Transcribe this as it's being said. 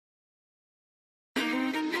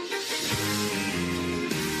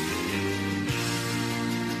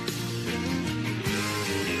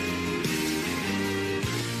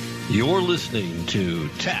You're listening to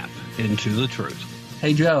Tap Into the Truth.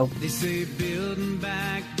 Hey, Joe. They say building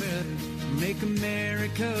back better, make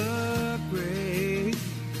America great.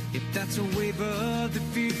 If that's a wave of the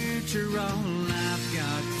future, all I've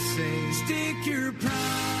got to say, stick your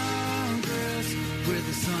progress where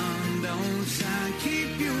the sun don't shine.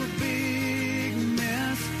 Keep your big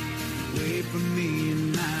mess away from me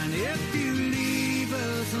and mine. If you leave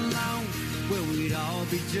us alone, well, we'd all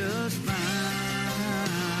be just fine.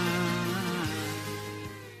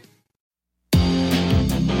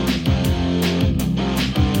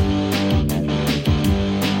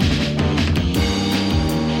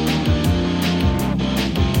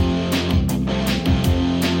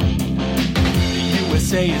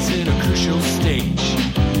 Is in a crucial stage.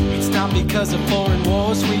 It's not because of foreign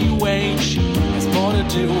wars we wage. It's more to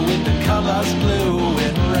do with the colors blue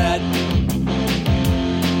and red.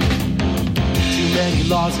 Too many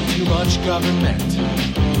laws and too much government.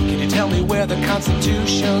 Can you tell me where the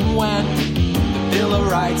Constitution went? The Bill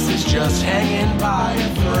of Rights is just hanging by a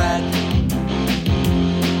thread.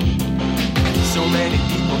 So many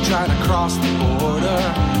people trying to cross the border,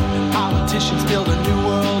 and politicians build a new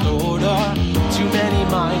world order. Too many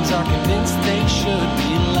minds are convinced they should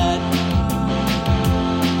be led.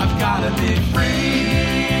 I've gotta be free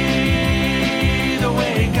the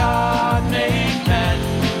way God made men,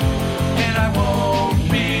 and I won't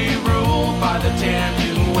be ruled by the damn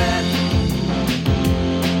UN.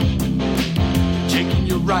 Taking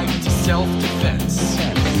your right to self-defense.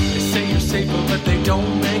 They say you're safer, but they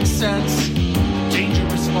don't make sense.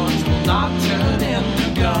 Dangerous ones will not turn into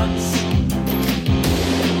guns.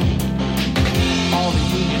 All the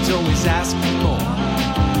unions always ask for more.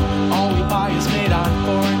 All we buy is made on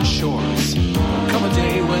foreign shores. Come a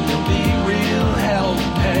day when there'll be real hell to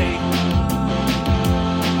pay.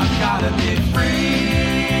 I've gotta be free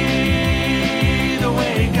the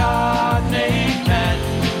way God made men,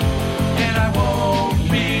 and I won't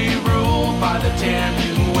be ruled by the damn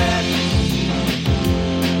UN.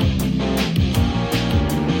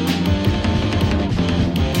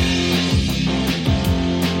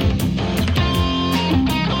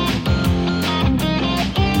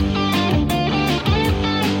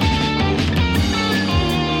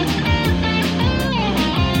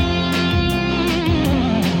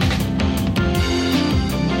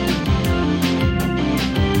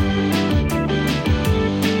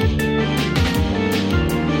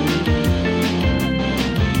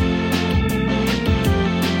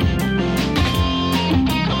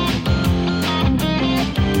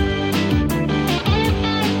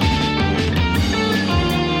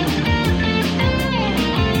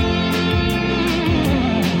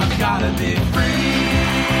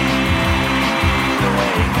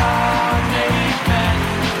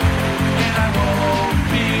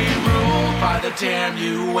 Damn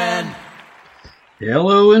UN.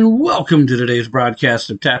 Hello and welcome to today's broadcast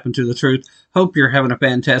of Tap Into the Truth. Hope you're having a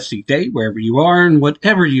fantastic day wherever you are and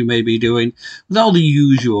whatever you may be doing, with all the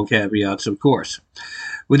usual caveats, of course.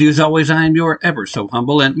 With you as always, I am your ever so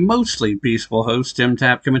humble and mostly peaceful host, Tim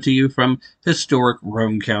Tapp, coming to you from historic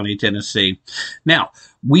Roane County, Tennessee. Now,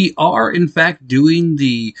 we are in fact doing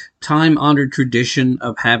the time-honored tradition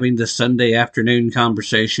of having the Sunday afternoon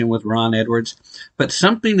conversation with Ron Edwards, but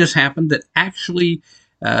something has happened that actually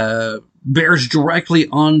bears directly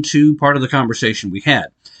onto part of the conversation we had.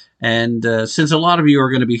 And since a lot of you are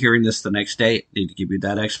going to be hearing this the next day, I need to give you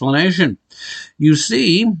that explanation. You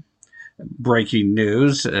see, breaking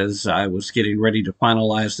news as I was getting ready to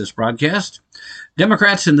finalize this broadcast,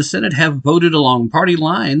 Democrats in the Senate have voted along party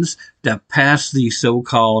lines to pass the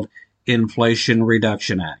so-called Inflation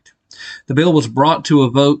Reduction Act. The bill was brought to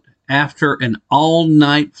a vote after an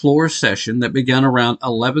all-night floor session that began around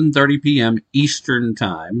 11:30 p.m. Eastern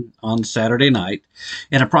Time on Saturday night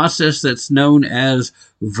in a process that's known as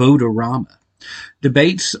Vote-a-Rama.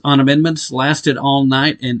 Debates on amendments lasted all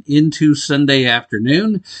night and into Sunday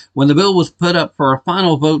afternoon when the bill was put up for a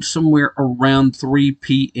final vote somewhere around 3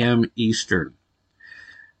 p.m. Eastern.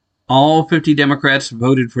 All 50 Democrats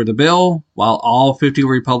voted for the bill, while all 50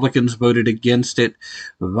 Republicans voted against it.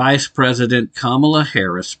 Vice President Kamala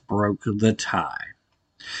Harris broke the tie.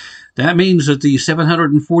 That means that the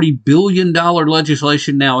 $740 billion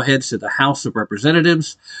legislation now heads to the House of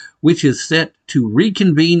Representatives, which is set to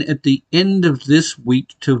reconvene at the end of this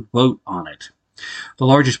week to vote on it. The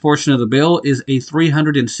largest portion of the bill is a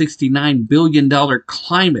 $369 billion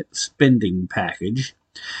climate spending package.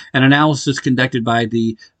 An analysis conducted by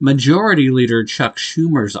the Majority Leader Chuck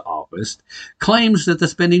Schumer's office claims that the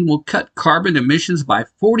spending will cut carbon emissions by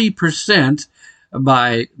 40%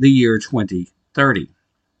 by the year 2030.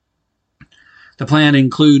 The plan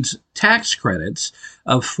includes tax credits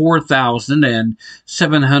of $4,000 and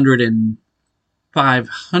 $700 and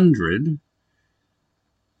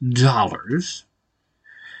 $500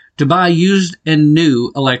 to buy used and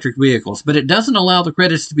new electric vehicles, but it doesn't allow the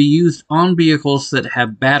credits to be used on vehicles that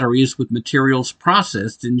have batteries with materials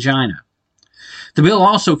processed in China. The bill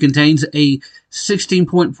also contains a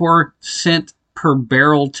 16.4 cent per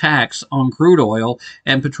barrel tax on crude oil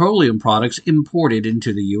and petroleum products imported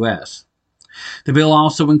into the U.S. The bill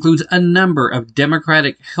also includes a number of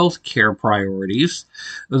Democratic health care priorities.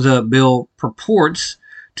 The bill purports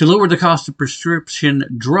to lower the cost of prescription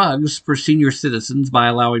drugs for senior citizens by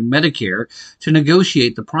allowing Medicare to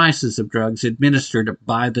negotiate the prices of drugs administered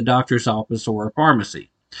by the doctor's office or a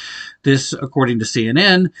pharmacy. This, according to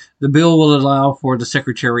CNN, the bill will allow for the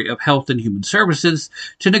Secretary of Health and Human Services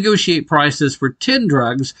to negotiate prices for 10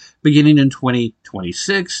 drugs beginning in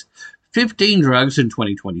 2026, 15 drugs in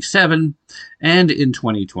 2027 and in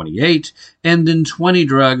 2028, and then 20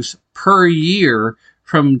 drugs per year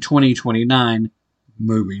from 2029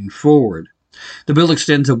 moving forward. The bill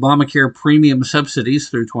extends Obamacare premium subsidies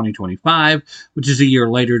through 2025, which is a year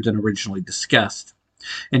later than originally discussed.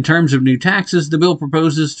 In terms of new taxes, the bill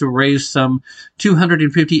proposes to raise some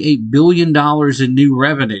 $258 billion in new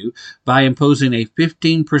revenue by imposing a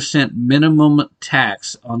 15% minimum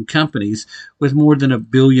tax on companies with more than $1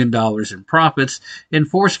 billion in profits and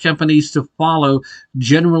force companies to follow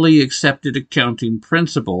generally accepted accounting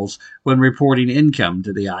principles when reporting income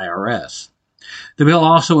to the IRS. The bill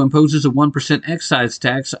also imposes a 1% excise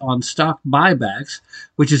tax on stock buybacks,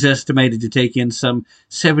 which is estimated to take in some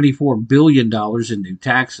 $74 billion in new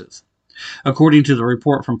taxes. According to the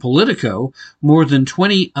report from Politico, more than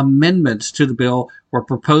 20 amendments to the bill were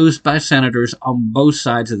proposed by senators on both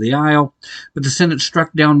sides of the aisle, but the Senate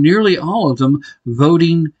struck down nearly all of them,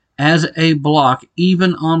 voting as a block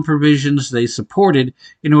even on provisions they supported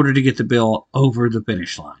in order to get the bill over the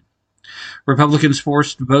finish line. Republicans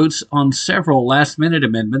forced votes on several last-minute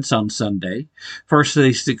amendments on Sunday. First,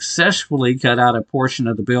 they successfully cut out a portion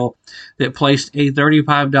of the bill that placed a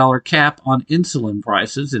 $35 cap on insulin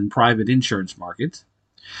prices in private insurance markets.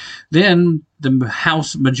 Then, the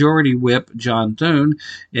House Majority Whip, John Thune,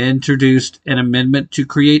 introduced an amendment to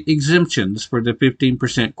create exemptions for the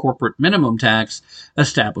 15% corporate minimum tax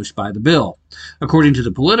established by the bill. According to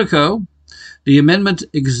the Politico, the amendment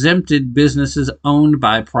exempted businesses owned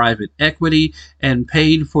by private equity and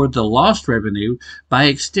paid for the lost revenue by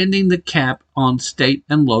extending the cap on state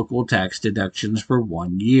and local tax deductions for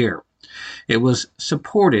 1 year. It was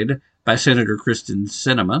supported by Senator Kyrsten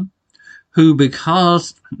Sinema, who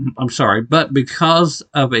because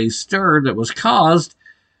of a stir that was caused,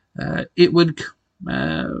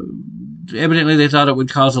 evidently they thought it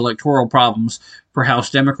would cause electoral problems for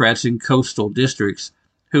House Democrats in coastal districts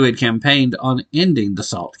who had campaigned on ending the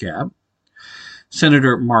SALT cap.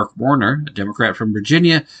 Senator Mark Warner, a Democrat from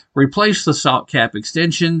Virginia, replaced the SALT cap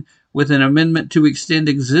extension with an amendment to extend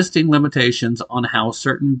existing limitations on how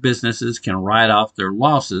certain businesses can write off their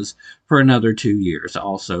losses for another 2 years,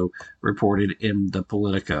 also reported in the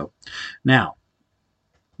Politico. Now,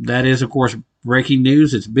 that is, of course, breaking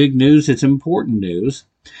news. It's big news. It's important news.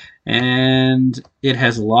 And it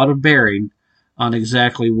has a lot of bearing on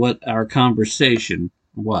exactly what our conversation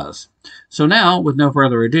was. So now, with no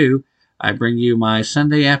further ado, I bring you my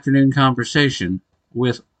Sunday afternoon conversation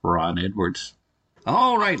with Ron Edwards.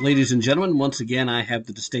 All right, ladies and gentlemen, once again, I have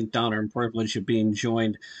the distinct honor and privilege of being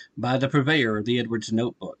joined by the purveyor of the Edwards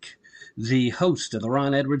Notebook, the host of the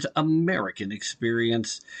Ron Edwards American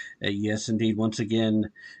Experience. Yes, indeed, once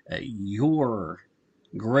again, your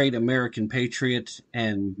great American patriot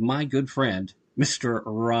and my good friend, Mr.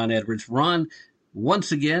 Ron Edwards. Ron,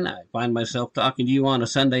 once again, I find myself talking to you on a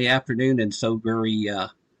Sunday afternoon, and so very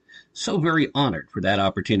honored for that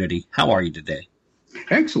opportunity. How are you today?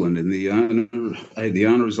 Excellent, and the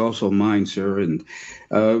honor is also mine, sir, and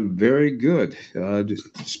very good.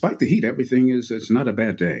 Despite the heat, it's not a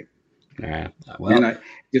bad day. Well, and I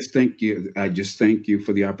just thank you. I just thank you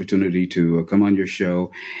for the opportunity to come on your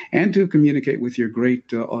show and to communicate with your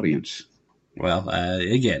great audience. Well,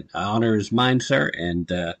 again, honor is mine, sir,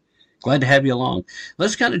 and glad to have you along.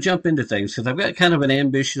 Let's kind of jump into things because I've got kind of an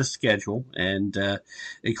ambitious schedule. And, of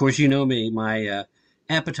course, you know me, my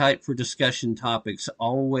appetite for discussion topics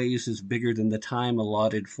always is bigger than the time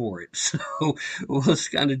allotted for it. So let's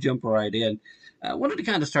kind of jump right in. I wanted to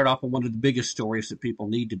kind of start off on one of the biggest stories that people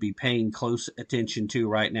need to be paying close attention to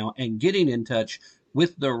right now and getting in touch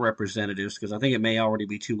with their representatives, because I think it may already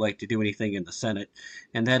be too late to do anything in the Senate,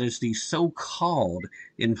 and that is the so-called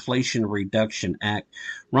Inflation Reduction Act.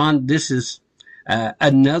 Ron, this is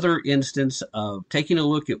another instance of taking a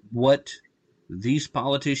look at what these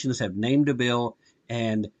politicians have named a bill,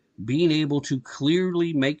 and being able to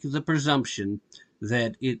clearly make the presumption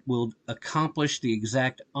that it will accomplish the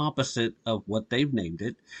exact opposite of what they've named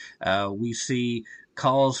it. We see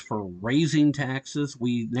calls for raising taxes.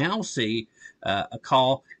 We now see a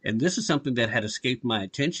call, and this is something that had escaped my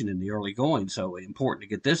attention in the early going, so important to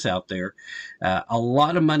get this out there. A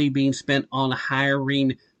lot of money being spent on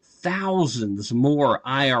hiring thousands more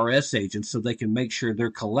IRS agents so they can make sure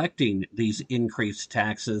they're collecting these increased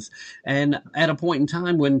taxes. And at a point in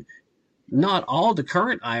time when not all the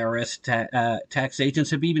current IRS tax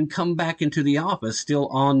agents have even come back into the office, still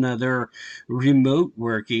on their remote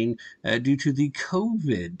working due to the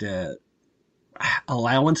COVID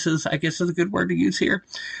allowances, I guess is a good word to use here.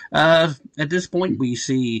 At this point, we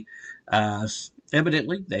see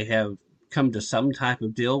evidently they have come to some type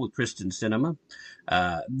of deal with Kristen Sinema.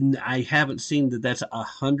 I haven't seen that that's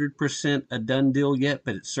 100% a done deal yet,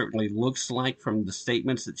 but it certainly looks like from the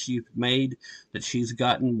statements that she's made that she's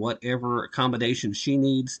gotten whatever accommodation she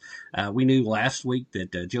needs. We knew last week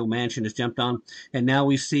that Joe Manchin has jumped on, and now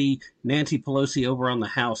we see Nancy Pelosi over on the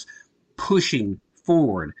House pushing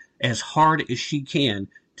forward as hard as she can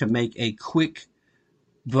to make a quick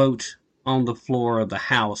vote on the floor of the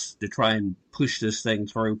House to try and push this thing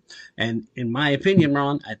through. And in my opinion,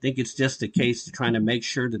 Ron, I think it's just a case of trying to make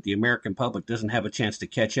sure that the American public doesn't have a chance to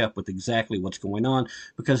catch up with exactly what's going on.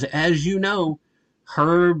 Because as you know,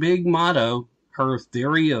 her big motto, her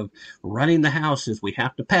theory of running the House is we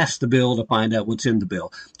have to pass the bill to find out what's in the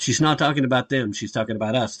bill. She's not talking about them. She's talking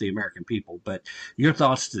about us, the American people. But your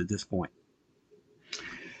thoughts at this point?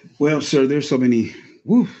 Well, sir, there's so many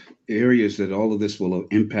areas that all of this will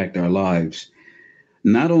impact our lives,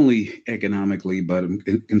 not only economically, but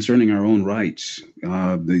concerning our own rights.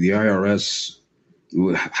 The IRS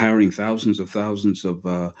hiring thousands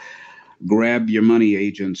of grab your money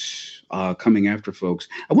agents coming after folks.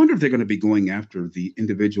 I wonder if they're going to be going after the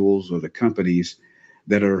individuals or the companies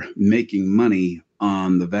that are making money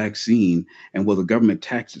on the vaccine, and will the government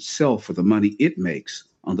tax itself for the money it makes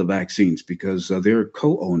on the vaccines, because they're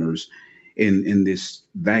co-owners in this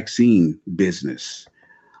vaccine business.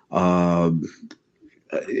 They're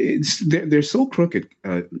so crooked,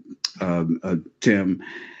 Tim,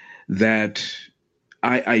 that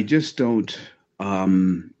I just don't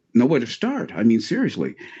know where to start. I mean,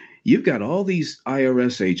 seriously, you've got all these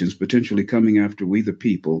IRS agents potentially coming after we the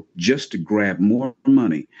people just to grab more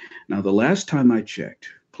money. Now, the last time I checked,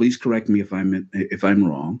 please correct me if I'm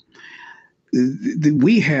wrong,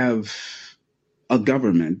 we have a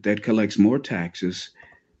government that collects more taxes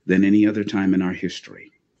than any other time in our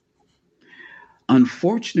history.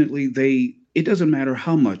 Unfortunately, it doesn't matter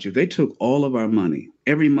how much. If they took all of our money,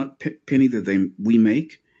 every penny that we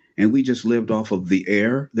make, and we just lived off of the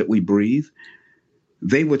air that we breathe,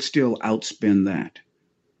 they would still outspend that.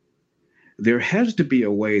 There has to be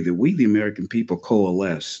a way that we, the American people,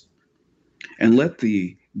 coalesce and let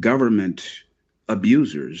the government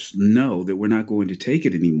abusers know that we're not going to take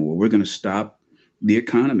it anymore. We're going to stop the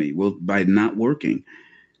economy by not working.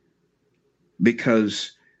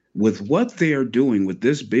 Because with what they are doing with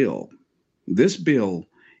this bill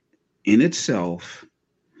in itself,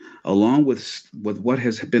 along with what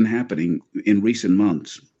has been happening in recent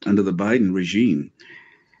months under the Biden regime,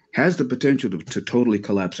 has the potential to totally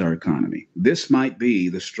collapse our economy. This might be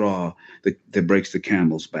the straw that breaks the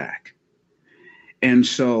camel's back. And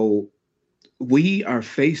so we are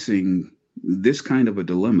facing this kind of a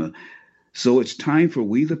dilemma. So it's time for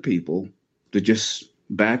we the people to just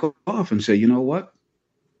back off and say, you know what?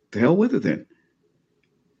 The hell with it then.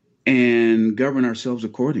 And govern ourselves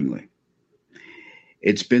accordingly.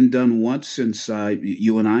 It's been done once since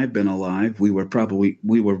you and I have been alive. We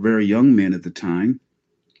were very young men at the time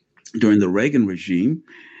during the Reagan regime.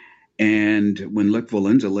 And when Lech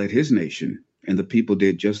Walesa led his nation, and the people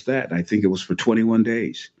did just that. I think it was for 21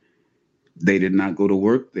 days. They did not go to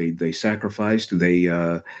work. They sacrificed. They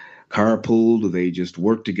carpooled. They just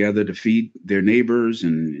worked together to feed their neighbors.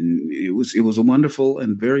 And it was a wonderful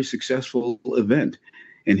and very successful event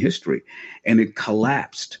in history. And it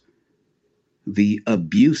collapsed the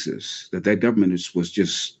abuses that government was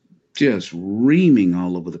just reaming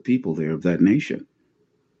all over the people there of that nation.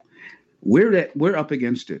 We're up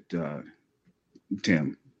against it,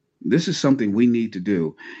 Tim. This is something we need to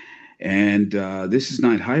do. And this is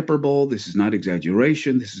not hyperbole. This is not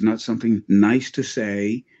exaggeration. This is not something nice to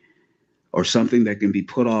say or something that can be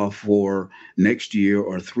put off for next year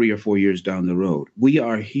or 3 or 4 years down the road. We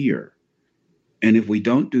are here. And if we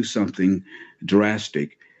don't do something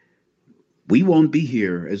drastic, we won't be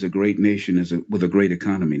here as a great nation with a great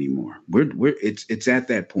economy anymore. It's at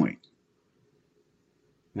that point.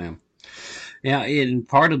 Yeah. Yeah, and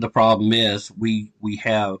part of the problem is we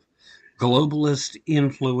have globalist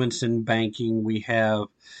influence in banking. We have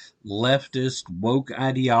leftist woke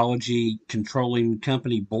ideology controlling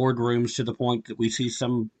company boardrooms to the point that we see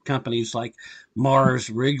some companies like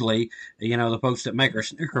Mars Wrigley, the folks that make our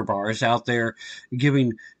Snicker bars out there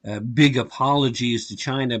giving big apologies to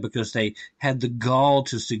China because they had the gall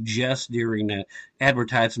to suggest during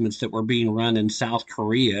advertisements that were being run in South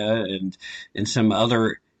Korea and in some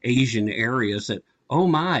other Asian areas that, oh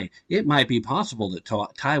my, it might be possible that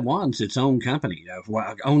Taiwan's its own company,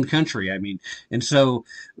 own country. I mean, and so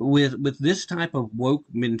with this type of woke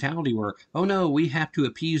mentality, where oh no, we have to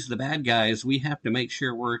appease the bad guys, we have to make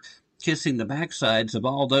sure we're kissing the backsides of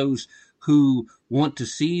all those who want to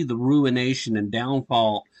see the ruination and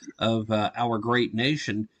downfall of our great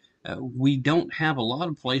nation. We don't have a lot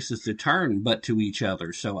of places to turn but to each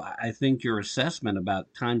other. So I think your assessment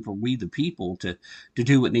about time for we the people to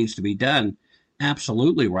do what needs to be done,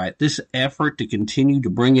 absolutely right. This effort to continue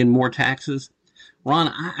to bring in more taxes,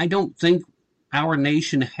 Ron, I don't think our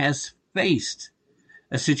nation has faced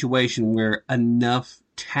a situation where enough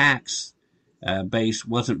tax base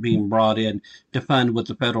wasn't being brought in to fund what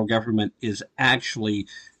the federal government is actually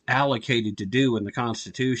allocated to do in the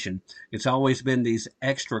Constitution. It's always been these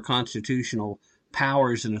extra constitutional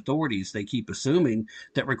powers and authorities they keep assuming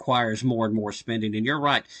that requires more and more spending. And you're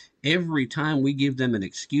right. Every time we give them an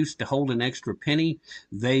excuse to hold an extra penny,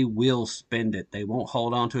 they will spend it. They won't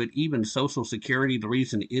hold on to it. Even Social Security, the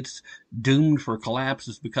reason it's doomed for collapse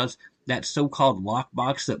is because that so-called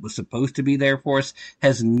lockbox that was supposed to be there for us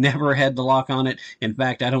has never had the lock on it. In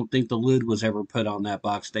fact, I don't think the lid was ever put on that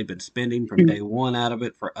box. They've been spending from day one out of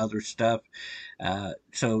it for other stuff.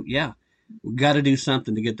 So, yeah. We've got to do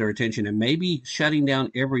something to get their attention, and maybe shutting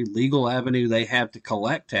down every legal avenue they have to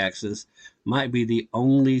collect taxes might be the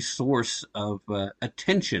only source of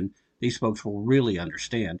attention these folks will really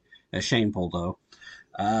understand. Shameful,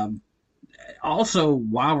 though. Also,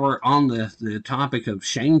 while we're on the topic of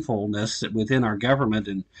shamefulness within our government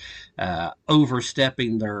and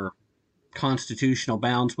overstepping their constitutional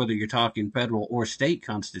bounds, whether you're talking federal or state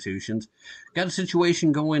constitutions, got a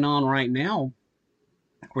situation going on right now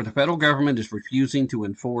where the federal government is refusing to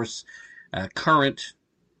enforce current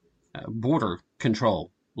border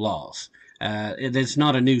control laws. It's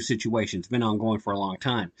not a new situation. It's been ongoing for a long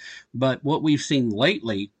time. But what we've seen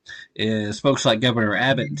lately is folks like Governor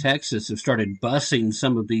Abbott in Texas have started busing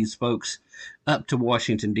some of these folks up to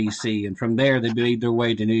Washington, D.C., and from there they made their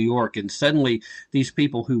way to New York. And suddenly these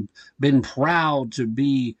people who've been proud to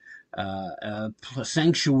be a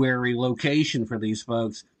sanctuary location for these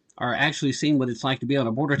folks are actually seeing what it's like to be on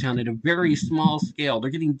a border town at a very small scale.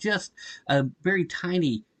 They're getting just a very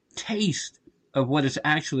tiny taste of what it's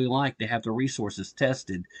actually like to have the resources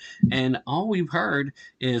tested. And all we've heard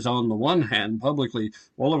is, on the one hand, publicly,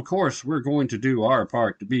 well, of course, we're going to do our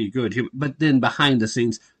part to be good. But then behind the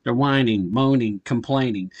scenes, they're whining, moaning,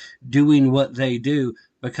 complaining, doing what they do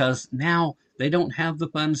because now they don't have the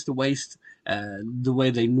funds to waste the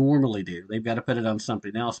way they normally do. They've got to put it on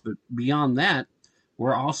something else. But beyond that,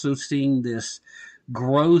 we're also seeing this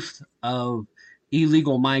growth of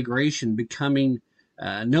illegal migration becoming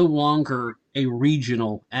no longer a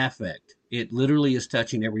regional affect. It literally is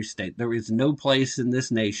touching every state. There is no place in this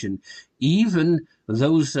nation, even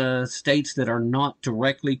those states that are not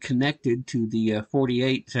directly connected to the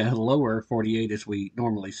 48, lower 48, as we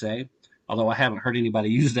normally say, although I haven't heard anybody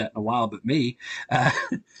use that in a while but me.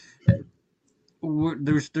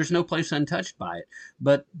 There's no place untouched by it.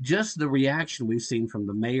 But just the reaction we've seen from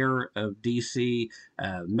the mayor of D.C.,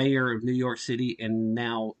 mayor of New York City, and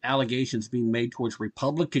now allegations being made towards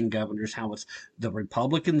Republican governors, how it's the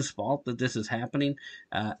Republicans' fault that this is happening,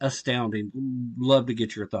 astounding. Love to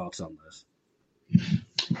get your thoughts on this.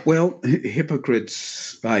 Well,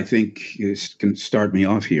 hypocrites, I think, can start me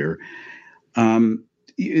off here.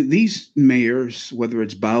 These mayors, whether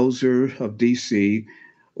it's Bowser of D.C.,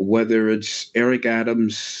 whether it's Eric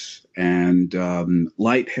Adams and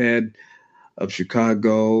Lighthead of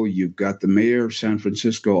Chicago, you've got the mayor of San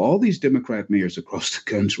Francisco, all these Democrat mayors across the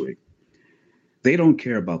country, they don't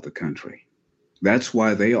care about the country. That's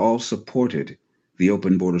why they all supported the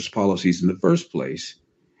open borders policies in the first place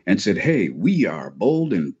and said, hey, we are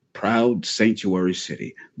bold and proud sanctuary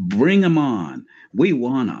city. Bring them on. We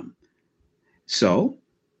want them. So,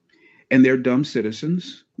 and their dumb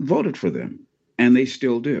citizens voted for them. And they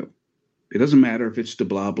still do. It doesn't matter if it's the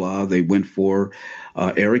blah, blah. They went for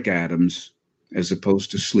Eric Adams as opposed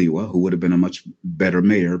to Sliwa, who would have been a much better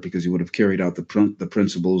mayor because he would have carried out the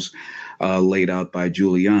principles laid out by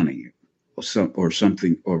Giuliani or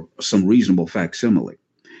some reasonable facsimile.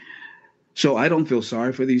 So I don't feel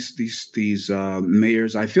sorry for these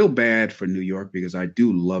mayors. I feel bad for New York because I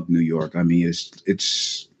do love New York. I mean, uh,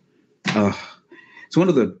 it's one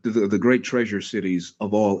of the great treasure cities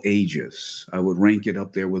of all ages. I would rank it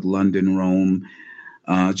up there with London, Rome,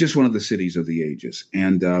 just one of the cities of the ages.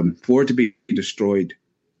 And for it to be destroyed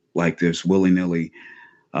like this willy nilly,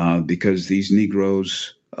 because these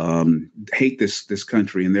Negroes hate this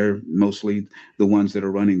country, and they're mostly the ones that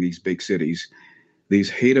are running these big cities. These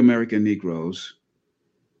hate American Negroes.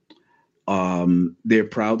 They're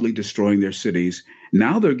proudly destroying their cities.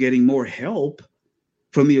 Now they're getting more help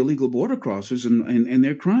from the illegal border crossers, and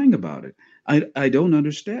they're crying about it. I don't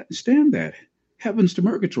understand that. Heavens to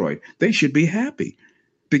Murgatroyd. They should be happy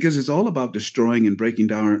because it's all about destroying and breaking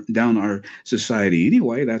down our society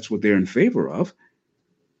anyway. That's what they're in favor of.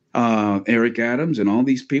 Eric Adams and all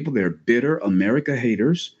these people, they're bitter America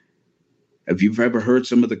haters. Have you ever heard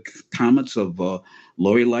some of the comments of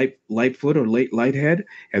Lori Lightfoot or Lighthead?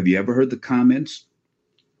 Have you ever heard the comments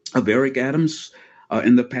of Eric Adams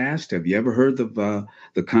in the past? Have you ever heard of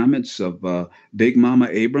the comments of Big Mama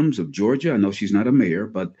Abrams of Georgia? I know she's not a mayor,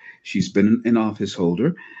 but she's been an office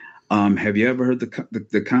holder. Have you ever heard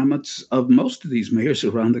the comments of most of these mayors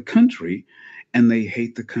around the country? And they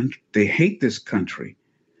hate the country. They hate this country.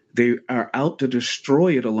 They are out to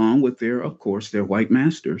destroy it along with their white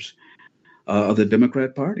masters of the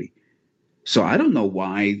Democrat Party. So I don't know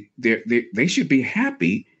why they should be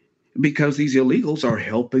happy because these illegals are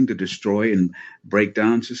helping to destroy and break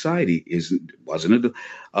down society. Wasn't it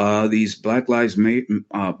these Black Lives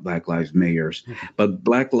Mayors, but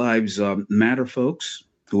Black Lives Matter folks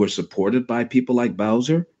who are supported by people like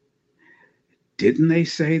Bowser? Didn't they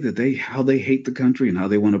say that how they hate the country and how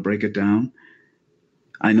they want to break it down?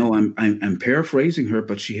 I know I'm paraphrasing her,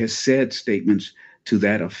 but she has said statements to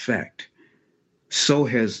that effect. So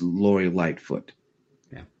has Lori Lightfoot.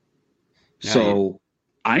 Yeah. So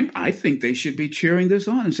I think they should be cheering this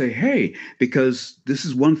on and say, hey, because this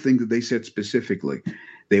is one thing that they said specifically.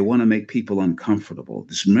 They want to make people uncomfortable.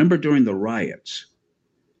 Just remember during the riots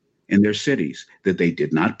in their cities that they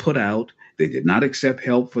did not put out, they did not accept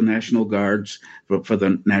help for National Guards, for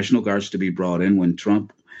the National Guards to be brought in when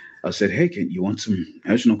Trump said, hey, you want some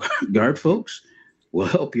National Guard folks? We'll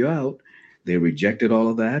help you out. They rejected all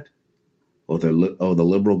of that. Or the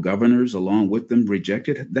liberal governors along with them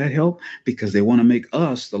rejected that help because they want to make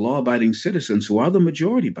us, the law-abiding citizens, who are the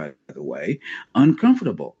majority, by the way,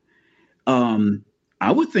 uncomfortable.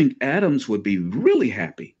 I would think Adams would be really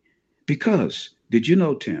happy because, did you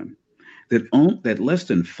know, Tim, that less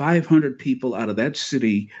than 500 people out of that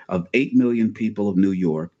city of 8 million people of New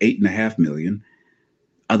York, 8.5 million,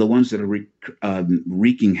 are the ones that are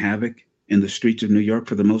wreaking havoc in the streets of New York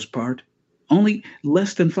for the most part? Only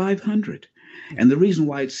less than 500. And the reason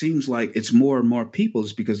why it seems like it's more and more people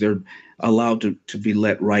is because they're allowed to be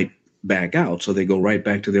let right back out. So they go right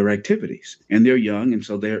back to their activities. And they're young, and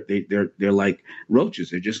so they're like roaches.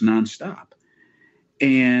 They're just nonstop.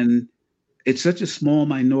 And it's such a small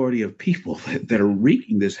minority of people that are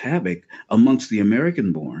wreaking this havoc amongst the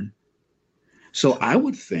American-born. So I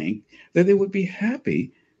would think that they would be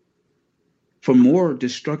happy for more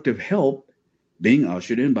destructive help being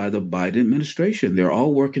ushered in by the Biden administration. They're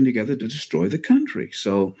all working together to destroy the country.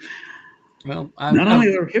 So not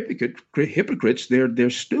only are hypocrites, they're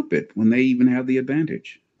stupid when they even have the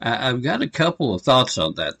advantage. I've got a couple of thoughts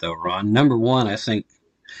on that, though, Ron. Number one, I think,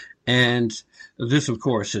 and this, of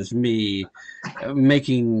course, is me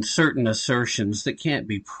making certain assertions that can't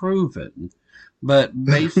be proven, but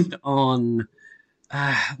based on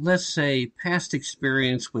let's say, past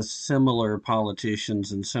experience with similar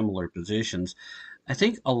politicians and similar positions, I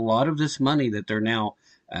think a lot of this money that they're now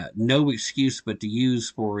no excuse but to use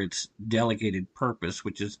for its delegated purpose,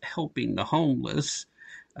 which is helping the homeless,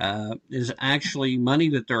 is actually money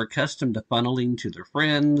that they're accustomed to funneling to their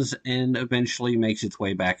friends and eventually makes its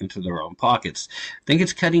way back into their own pockets. I think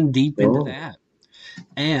it's cutting deep into that.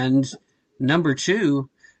 And number two,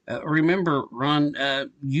 remember, Ron,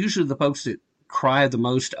 usually the folks that cry the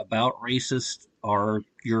most about racist are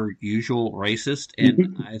your usual racist.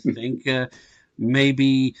 And I think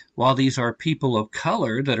maybe while these are people of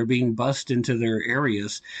color that are being bussed into their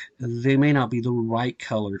areas, they may not be the right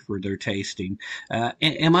color for their tasting.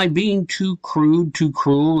 Am I being too crude, too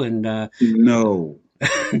cruel? And No.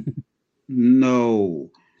 No.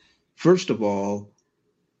 First of all,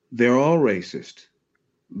 they're all racist.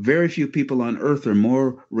 Very few people on earth are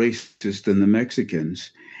more racist than the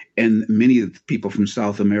Mexicans and many of the people from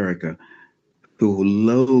South America who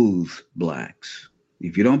loathe blacks.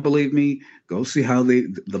 If you don't believe me, go see how the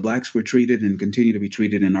blacks were treated and continue to be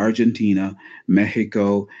treated in Argentina,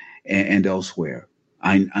 Mexico, and elsewhere.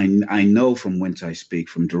 I know from whence I speak,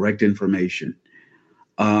 from direct information.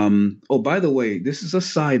 Oh, by the way, this is a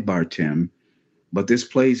sidebar, Tim, but this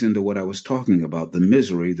plays into what I was talking about, the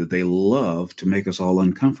misery that they love to make us all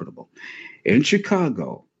uncomfortable. In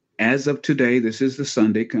Chicago, as of today, this is the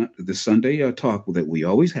Sunday talk that we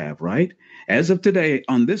always have, right? As of today,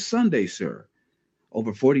 on this Sunday, sir,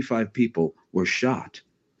 over 45 people were shot,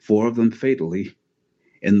 4 of them fatally,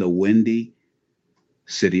 in the windy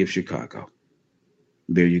city of Chicago.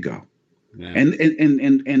 There you go. Yeah.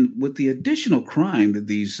 And with the additional crime that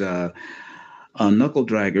these knuckle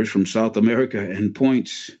draggers from South America and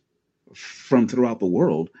points from throughout the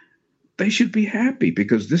world, they should be happy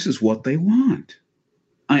because this is what they want.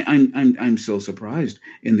 I'm so surprised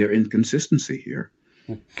in their inconsistency here.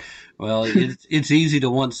 Well, it's easy to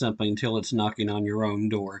want something until it's knocking on your own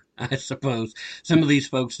door. I suppose some of these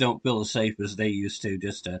folks don't feel as safe as they used to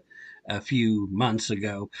just a few months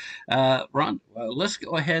ago. Ron, let's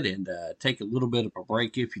go ahead and take a little bit of a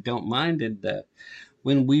break, if you don't mind. And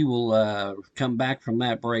when we will come back from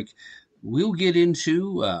that break, we'll get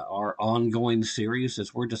into our ongoing series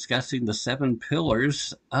as we're discussing the 7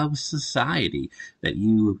 pillars of society that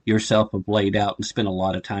you yourself have laid out and spent a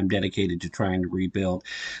lot of time dedicated to trying to rebuild.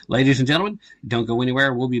 Ladies and gentlemen, don't go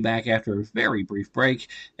anywhere. We'll be back after a very brief break,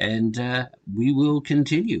 and we will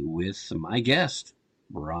continue with my guest,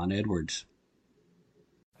 Ron Edwards.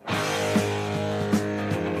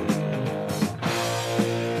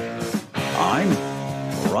 I'm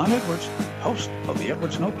Ron Edwards, host of the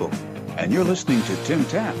Edwards Notebook, and you're listening to Tim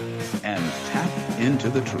Tapp and Tap into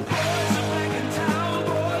the Truth.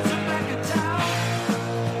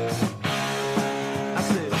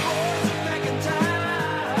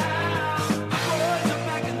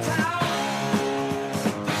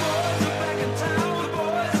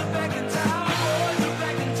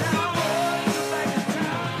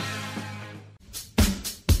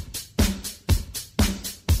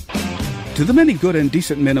 To the many good and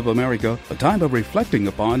decent men of America, a time of reflecting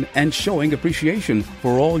upon and showing appreciation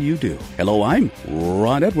for all you do. Hello, I'm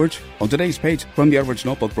Ron Edwards. On today's page from the Edwards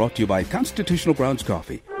Notebook, brought to you by Constitutional Grounds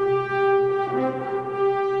Coffee.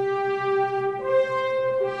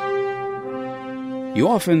 You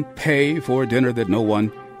often pay for a dinner that no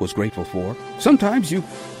one was grateful for. Sometimes you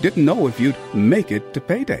didn't know if you'd make it to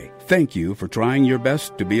payday. Thank you for trying your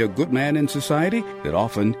best to be a good man in society that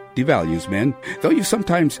often devalues men. Though you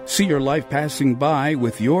sometimes see your life passing by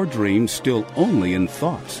with your dreams still only in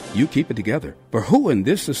thoughts, you keep it together. For who in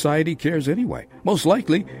this society cares anyway? Most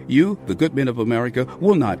likely, you, the good men of America,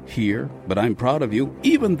 will not hear, but I'm proud of you,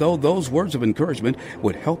 even though those words of encouragement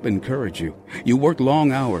would help encourage you. You work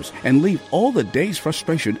long hours and leave all the day's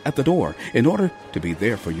frustration at the door in order to be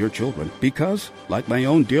there for your children. Because, like my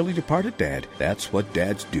own dearly departed dad, that's what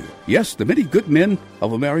dads do. Yes, the many good men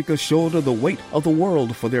of America shoulder the weight of the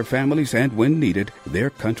world for their families and, when needed, their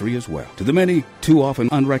country as well. To the many, too often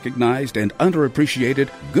unrecognized and underappreciated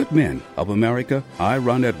good men of America, I,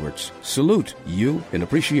 Ron Edwards, salute you in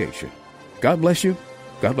appreciation. God bless you,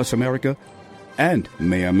 God bless America, and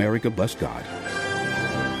may America bless God.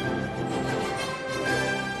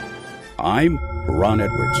 I'm Ron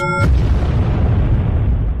Edwards.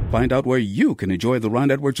 Find out where you can enjoy the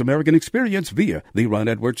Ron Edwards American Experience via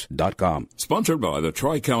theronedwards.com. Sponsored by the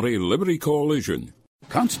Tri-County Liberty Coalition.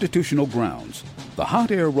 Constitutional Grounds, the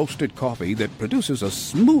hot air roasted coffee that produces a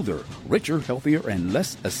smoother, richer, healthier, and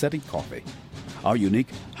less acidic coffee. Our unique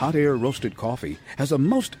hot air roasted coffee has a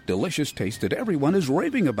most delicious taste that everyone is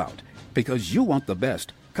raving about. Because you want the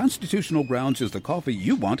best, Constitutional Grounds is the coffee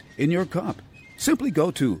you want in your cup. Simply go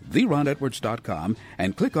to theronedwards.com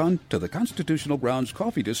and click on to the Constitutional Grounds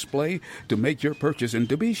coffee display to make your purchase, and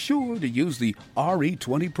to be sure to use the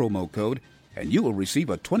RE20 promo code, and you will receive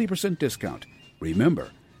a 20% discount. Remember,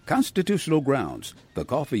 Constitutional Grounds, the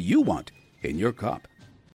coffee you want in your cup.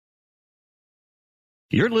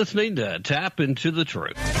 You're listening to Tap into the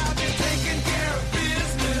Truth.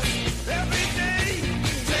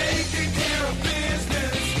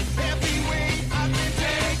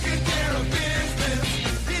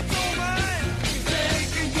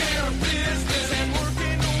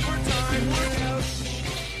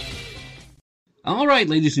 All right,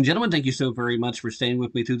 ladies and gentlemen, thank you so very much for staying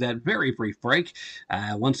with me through that very brief break.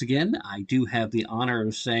 Once again, I do have the honor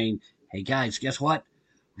of saying, hey guys, guess what?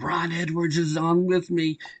 Ron Edwards is on with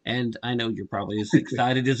me. And I know you're probably as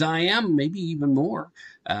excited as I am, maybe even more.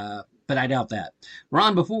 But I doubt that.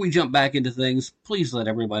 Ron, before we jump back into things, please let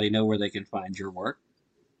everybody know where they can find your work.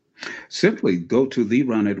 Simply go to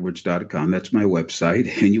theronedwards.com. That's my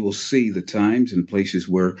website, and you will see the times and places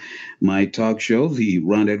where my talk show, the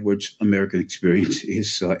Ron Edwards American Experience,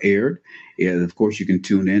 is aired. And of course, you can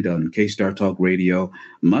tune in on K-Star Talk Radio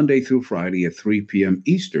Monday through Friday at 3 p.m.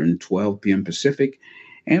 Eastern, 12 p.m. Pacific.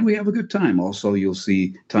 And we have a good time. Also, you'll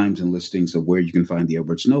see times and listings of where you can find the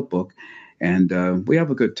Edwards Notebook. And we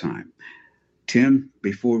have a good time. Tim,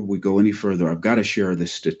 before we go any further, I've got to share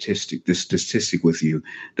this statistic with you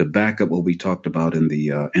to back up what we talked about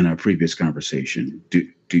in our previous conversation. Do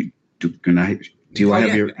I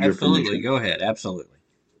have your absolutely permission? Go ahead. Absolutely.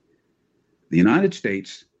 The United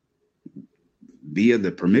States, via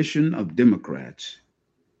the permission of Democrats,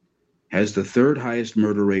 has the third highest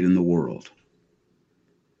murder rate in the world.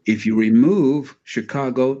 If you remove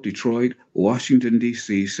Chicago, Detroit, Washington,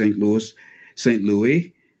 D.C., St.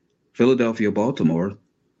 Louis, Philadelphia, Baltimore,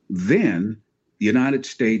 then the United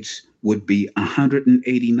States would be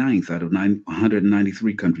 189th out of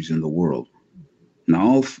 193 countries in the world. Now,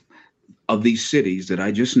 all of these cities that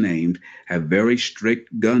I just named have very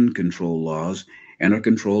strict gun control laws and are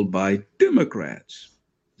controlled by Democrats.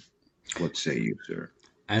 What say you, sir?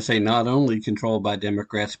 I say not only controlled by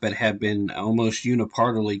Democrats, but have been almost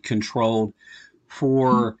unipartily controlled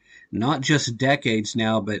for not just decades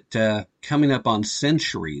now, but coming up on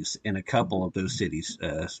centuries in a couple of those cities'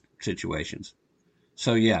 situations.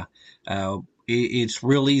 So, yeah, it's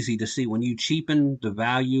real easy to see when you cheapen the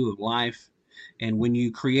value of life and when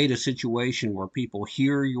you create a situation where people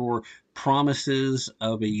hear your promises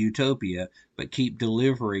of a utopia but keep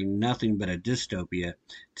delivering nothing but a dystopia,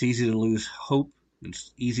 it's easy to lose hope.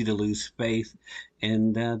 It's easy to lose faith.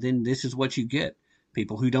 And then this is what you get.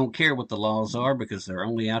 People who don't care what the laws are because they're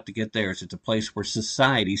only out to get theirs. It's a place where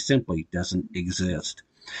society simply doesn't exist.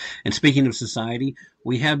 And speaking of society,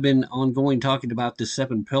 we have been ongoing talking about the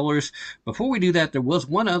 7 pillars. Before we do that, there was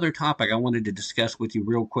one other topic I wanted to discuss with you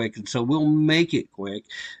real quick, and so we'll make it quick.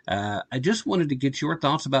 I just wanted to get your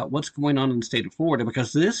thoughts about what's going on in the state of Florida,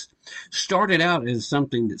 because this started out as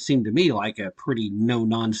something that seemed to me like a pretty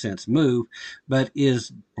no-nonsense move, but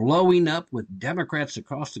is blowing up with Democrats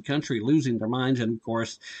across the country losing their minds, and of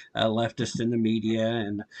course, leftists in the media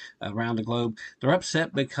and around the globe. They're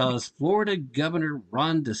upset because Florida Governor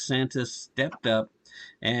Ron DeSantis stepped up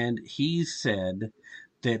and he said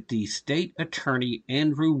that the state attorney,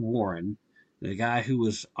 Andrew Warren, the guy who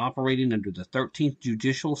was operating under the 13th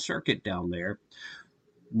Judicial Circuit down there,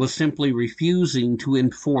 was simply refusing to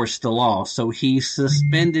enforce the law. So he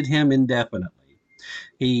suspended him indefinitely.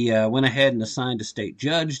 He went ahead and assigned a state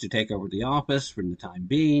judge to take over the office for the time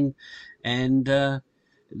being. And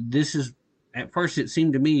this is, at first it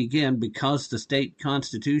seemed to me, again, because the state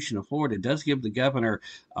constitution of Florida does give the governor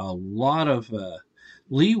a lot of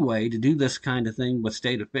leeway to do this kind of thing with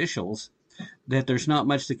state officials, that there's not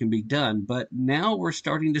much that can be done. But now we're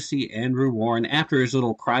starting to see Andrew Warren, after his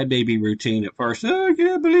little crybaby routine at first, I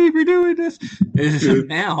can't believe you're doing this, is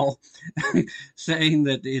now saying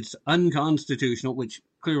that it's unconstitutional, which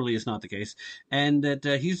clearly is not the case, and that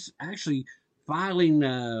he's actually filing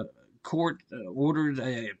court ordered,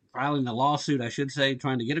 filing a lawsuit, I should say,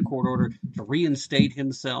 trying to get a court order to reinstate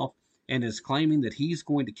himself, and is claiming that he's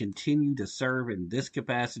going to continue to serve in this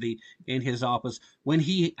capacity in his office when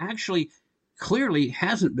he actually clearly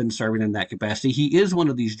hasn't been serving in that capacity. He is one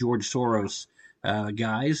of these George Soros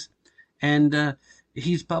guys, and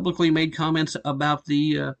he's publicly made comments about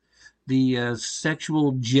the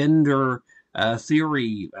sexual gender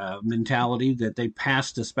theory mentality that they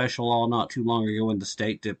passed a special law not too long ago in the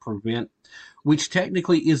state to prevent, which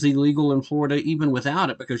technically is illegal in Florida even without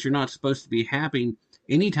it, because you're not supposed to be having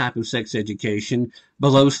any type of sex education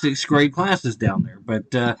below 6th grade classes down there.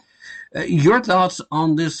 But your thoughts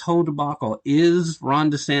on this whole debacle? Is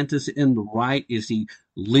Ron DeSantis in the right? Is he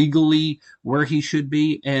legally where he should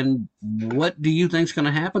be? And what do you think is going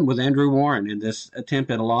to happen with Andrew Warren in this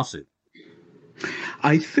attempt at a lawsuit?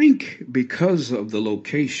 I think because of the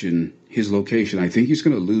location, his location, I think he's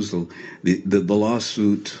going to lose the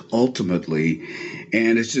lawsuit ultimately,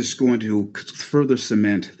 and it's just going to further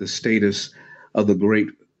cement the status of the great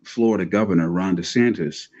Florida governor, Ron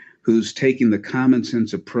DeSantis, who's taking the common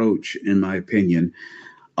sense approach, in my opinion,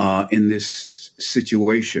 in this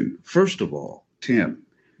situation. First of all, Tim,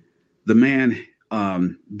 the man,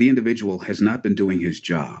 the individual has not been doing his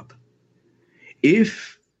job.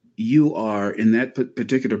 If you are in that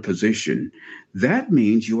particular position, that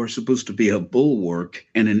means you are supposed to be a bulwark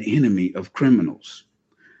and an enemy of criminals.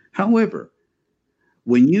 However,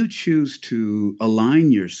 when you choose to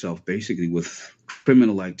align yourself basically with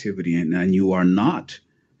criminal activity and you are not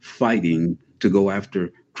fighting to go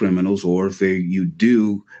after criminals, or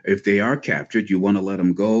if they are captured, you want to let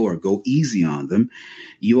them go or go easy on them,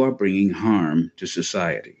 you are bringing harm to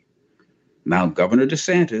society. Now, Governor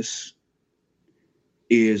DeSantis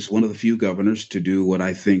is one of the few governors to do what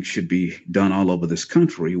I think should be done all over this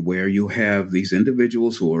country, where you have these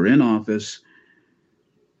individuals who are in office,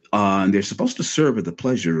 and they're supposed to serve at the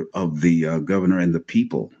pleasure of the governor and the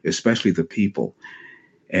people, especially the people.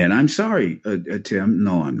 And I'm sorry, Tim,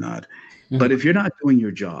 no, I'm not. Mm-hmm. But if you're not doing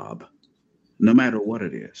your job, no matter what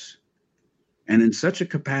it is, and in such a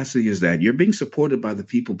capacity as that, you're being supported by the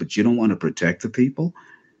people, but you don't want to protect the people,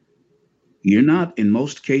 you're not, in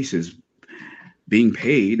most cases, being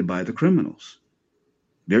paid by the criminals.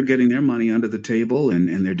 They're getting their money under the table,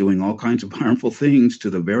 and they're doing all kinds of harmful things to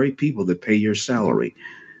the very people that pay your salary.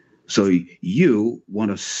 So you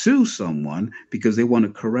want to sue someone because they want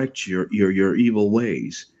to correct your evil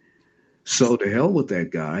ways. So to hell with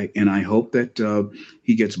that guy, and I hope that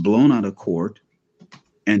he gets blown out of court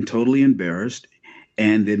and totally embarrassed,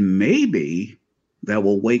 and then maybe that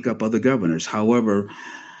will wake up other governors. However,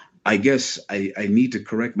 I guess I need to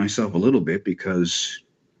correct myself a little bit, because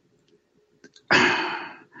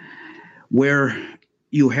where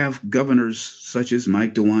you have governors such as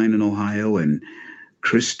Mike DeWine in Ohio and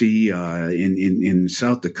Christie in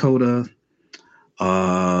South Dakota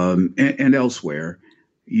and elsewhere,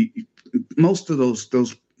 most of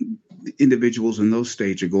those individuals in those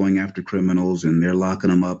states are going after criminals, and they're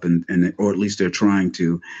locking them up, or at least they're trying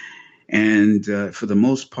to. And for the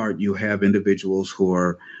most part, you have individuals who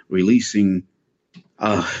are releasing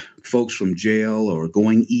folks from jail or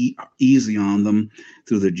going easy on them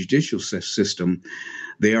through the judicial system.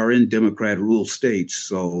 They are in Democrat-ruled states,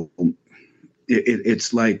 so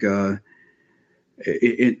it's like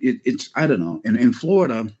it's I don't know. And in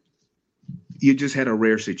Florida, you just had a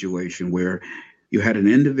rare situation where you had an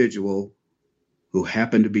individual who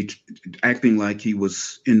happened to be acting like he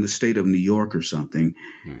was in the state of New York or something.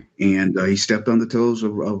 And he stepped on the toes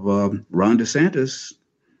of Ron DeSantis,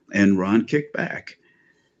 and Ron kicked back.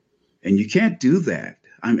 And you can't do that.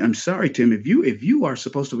 I'm sorry, Tim, if you are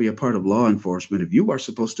supposed to be a part of law enforcement, if you are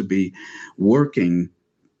supposed to be working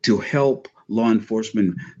to help law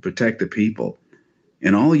enforcement protect the people,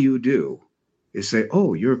 and all you do is say,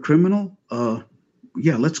 oh, you're a criminal?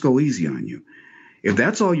 Yeah, let's go easy on you. If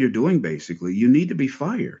that's all you're doing, basically, you need to be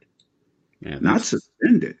fired. Yeah, not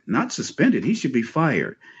suspended. Not suspended. He should be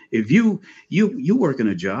fired. If you work in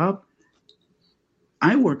a job,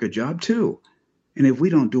 I work a job too. And if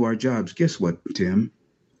we don't do our jobs, guess what, Tim?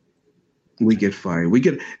 We get fired.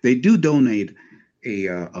 They do donate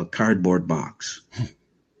a cardboard box.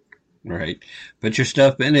 Right. Put your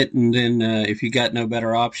stuff in it, and then if you got no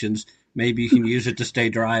better options, maybe you can use it to stay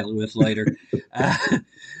dry with later.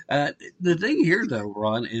 The thing here, though,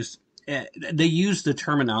 Ron, is they use the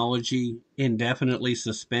terminology indefinitely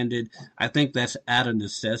suspended. I think that's out of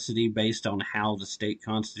necessity based on how the state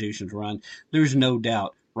constitutions run. There's no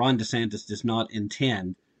doubt Ron DeSantis does not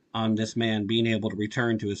intend on this man being able to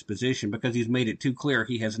return to his position, because he's made it too clear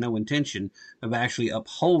he has no intention of actually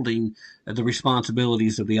upholding the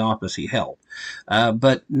responsibilities of the office he held.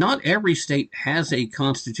 But not every state has a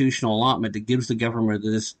constitutional allotment that gives the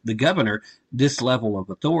governor this level of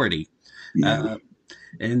authority. Yeah.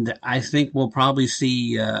 And I think we'll probably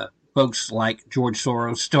see folks like George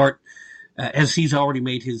Soros start, as he's already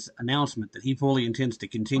made his announcement that he fully intends to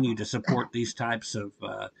continue to support these types of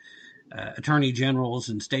attorney generals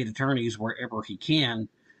and state attorneys wherever he can.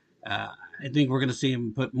 I think we're going to see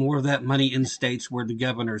him put more of that money in states where the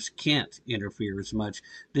governors can't interfere as much.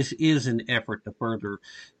 This is an effort to further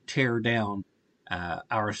tear down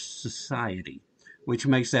our society, which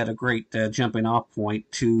makes that a great jumping off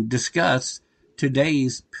point to discuss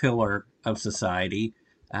today's pillar of society,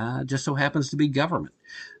 just so happens to be government.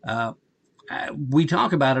 We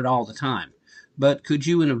talk about it all the time, but could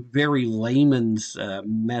you, in a very layman's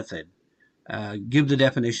method, give the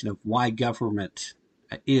definition of why government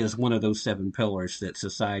is one of those 7 pillars that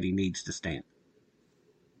society needs to stand?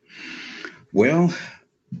 Well,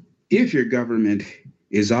 if your government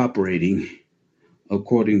is operating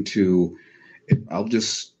according to, I'll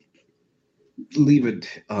just leave it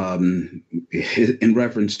in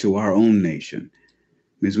reference to our own nation,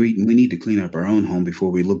 because we need to clean up our own home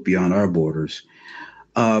before we look beyond our borders.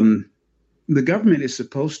 The government is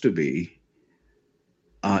supposed to be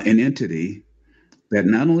an entity that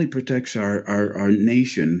not only protects our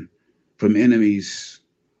nation from enemies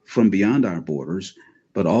from beyond our borders,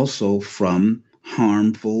 but also from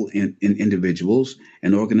harmful individuals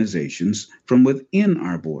and organizations from within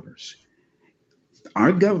our borders.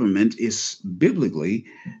 Our government is biblically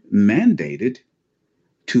mandated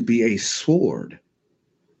to be a sword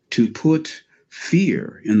to put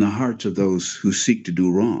fear in the hearts of those who seek to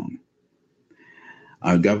do wrong.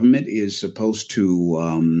 Our government is supposed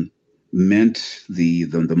to mint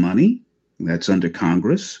the money that's under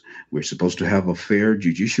Congress. We're supposed to have a fair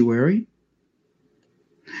judiciary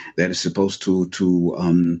that is supposed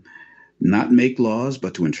to not make laws,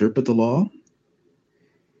 but to interpret the law.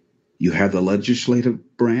 You have the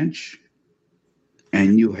legislative branch,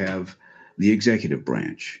 and you have the executive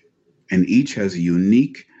branch, and each has a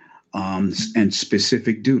unique and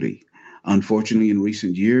specific duty. Unfortunately, in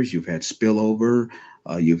recent years, you've had spillover.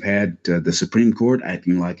 You've had the Supreme Court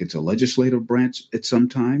acting like it's a legislative branch at some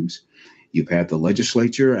times. You've had the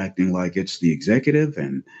legislature acting like it's the executive,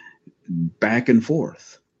 and back and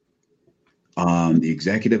forth. The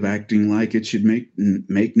executive acting like it should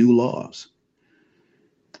make new laws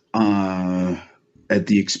at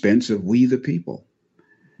the expense of we the people.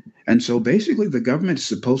 And so basically the government is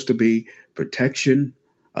supposed to be protection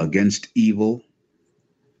against evil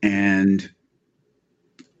and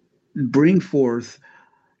bring forth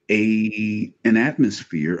an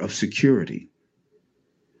atmosphere of security.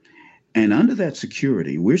 And under that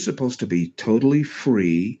security, we're supposed to be totally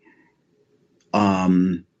free,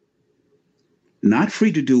 not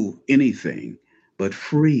free to do anything, but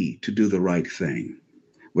free to do the right thing.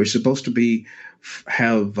 We're supposed to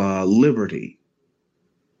have liberty.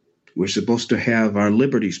 We're supposed to have our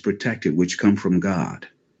liberties protected, which come from God,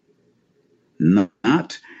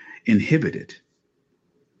 not inhibited.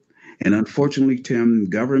 And unfortunately, Tim,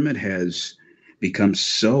 government has become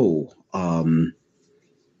so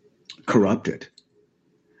corrupted.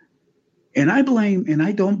 And I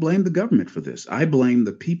don't blame the government for this. I blame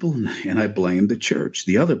the people, and I blame the church,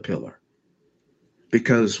 the other pillar.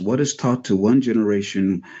 Because what is taught to one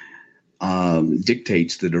generation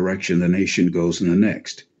dictates the direction the nation goes in the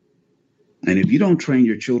next. And if you don't train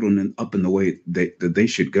your children up in the way that they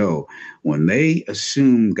should go, when they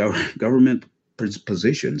assume government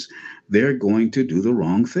positions, they're going to do the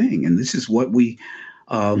wrong thing. And this is what we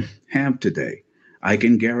have today. I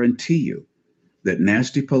can guarantee you that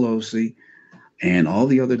Nancy Pelosi and all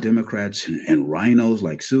the other Democrats and rhinos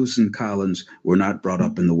like Susan Collins were not brought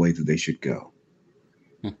up in the way that they should go.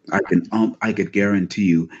 I could guarantee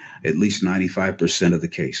you at least 95% of the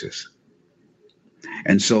cases.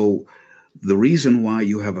 And so the reason why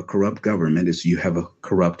you have a corrupt government is you have a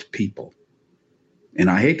corrupt people. And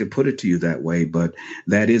I hate to put it to you that way, but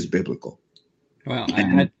that is biblical. Well,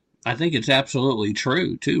 I think it's absolutely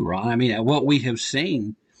true too, Ron. I mean, what we have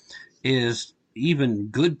seen is even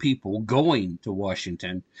good people going to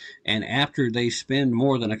Washington, and after they spend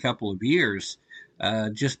more than a couple of years,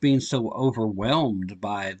 just being so overwhelmed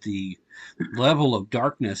by the level of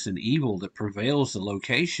darkness and evil that prevails the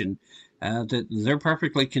location, that they're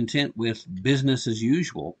perfectly content with business as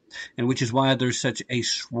usual, and which is why there's such a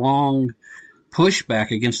strong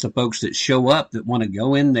pushback against the folks that show up, that want to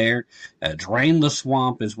go in there, drain the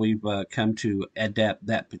swamp, as we've come to adapt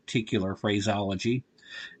that particular phraseology,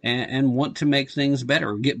 and want to make things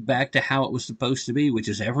better, get back to how it was supposed to be, which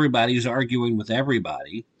is everybody's arguing with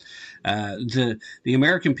everybody. The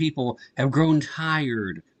American people have grown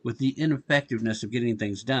tired with the ineffectiveness of getting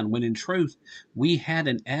things done, when in truth, we had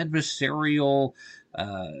an adversarial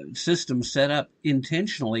system set up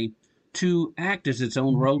intentionally to act as its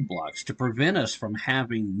own roadblocks, to prevent us from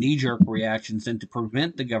having knee-jerk reactions, and to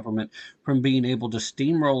prevent the government from being able to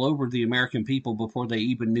steamroll over the American people before they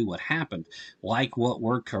even knew what happened, like what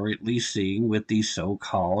we're currently seeing with the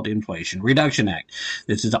so-called Inflation Reduction Act.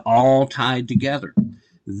 This is all tied together.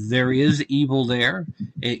 There is evil there.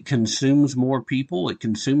 It consumes more people. It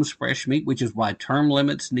consumes fresh meat, which is why term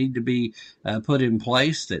limits need to be put in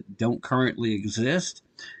place that don't currently exist,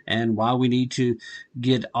 and why we need to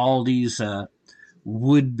get all these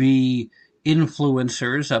would-be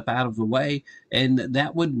influencers up out of the way, and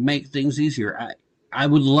that would make things easier. I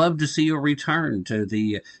would love to see a return to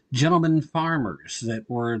the gentlemen farmers that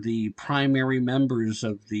were the primary members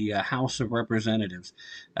of the House of Representatives,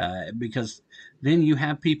 because then you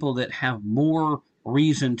have people that have more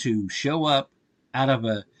reason to show up out of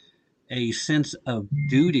a sense of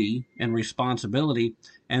duty and responsibility,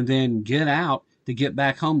 and then get out to get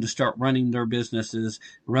back home to start running their businesses,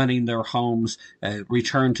 running their homes,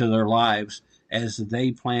 return to their lives as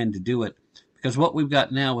they plan to do it. Because what we've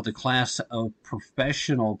got now with a class of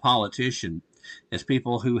professional politicians is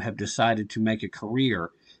people who have decided to make a career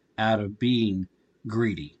out of being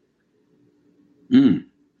greedy. Mm.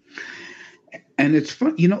 And it's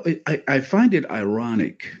fun, I find it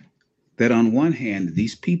ironic that on one hand,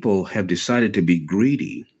 these people have decided to be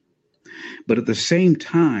greedy, but at the same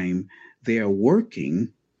time, they are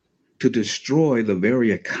working to destroy the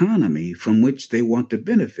very economy from which they want to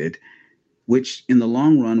benefit, which in the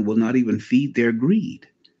long run will not even feed their greed.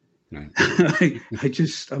 Right.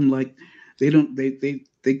 I'm like,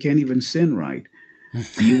 they can't even sin right.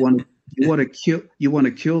 You want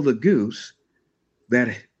to kill the goose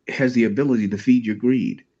that has the ability to feed your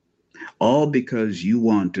greed, all because you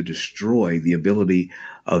want to destroy the ability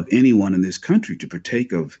of anyone in this country to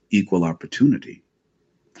partake of equal opportunity.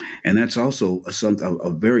 And that's also a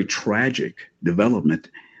very tragic development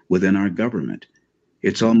within our government.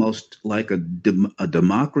 It's almost like a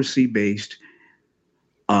democracy-based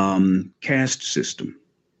caste system.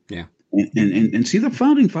 Yeah. And see, the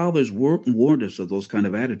founding fathers warned us of those kind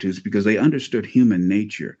of attitudes because they understood human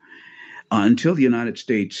nature. Until the United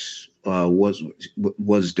States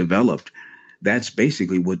was developed, that's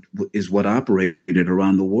basically what operated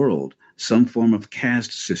around the world. Some form of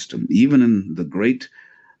caste system. Even in the great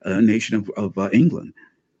nation of England,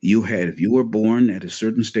 if you were born at a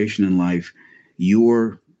certain station in life, you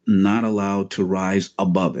were not allowed to rise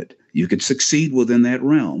above it. You could succeed within that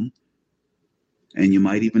realm, and you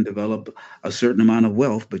might even develop a certain amount of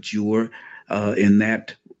wealth, but you were in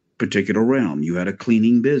that particular realm. You had a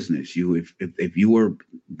cleaning business. If you were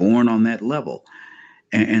born on that level,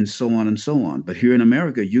 and so on and so on. But here in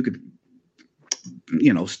America, you could,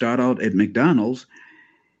 start out at McDonald's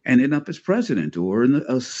and end up as president or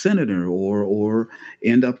a senator or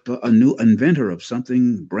end up a new inventor of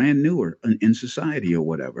something brand newer in society or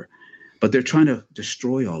whatever. But they're trying to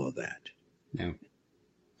destroy all of that. Yeah.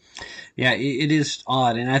 Yeah, it is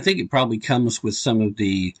odd. And I think it probably comes with some of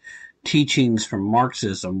the teachings from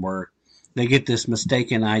Marxism where they get this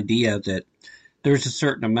mistaken idea that there's a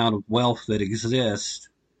certain amount of wealth that exists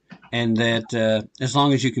and that as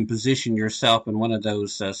long as you can position yourself in one of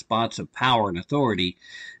those spots of power and authority,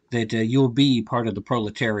 that you'll be part of the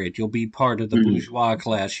proletariat, you'll be part of the bourgeois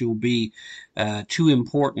class, you'll be too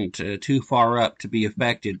important, too far up to be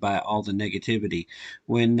affected by all the negativity.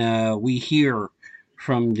 When we hear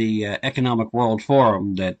from the Economic World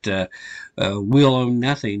Forum that we'll own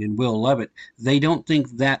nothing and we'll love it, they don't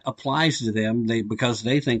think that applies to them because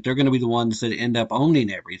they think they're going to be the ones that end up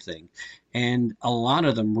owning everything. And a lot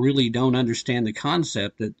of them really don't understand the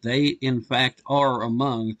concept that they, in fact, are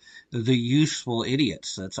among the useful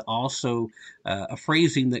idiots. That's also a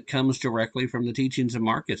phrasing that comes directly from the teachings of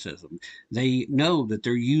Marxism. They know that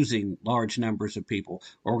they're using large numbers of people.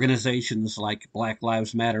 Organizations like Black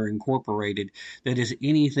Lives Matter Incorporated, that is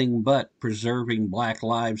anything but preserving black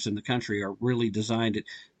lives in the country, are really designed at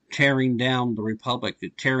tearing down the republic,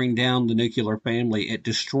 at tearing down the nuclear family, at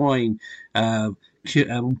destroying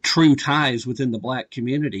true ties within the black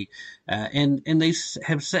community, and they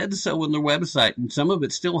have said so on their website, and some of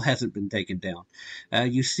it still hasn't been taken down.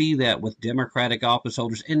 You see that with Democratic office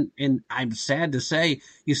holders, and I'm sad to say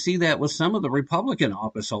you see that with some of the Republican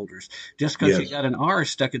office holders. Just because you got an R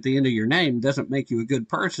stuck at the end of your name doesn't make you a good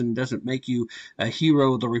person, doesn't make you a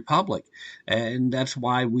hero of the republic. And that's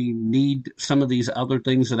why we need some of these other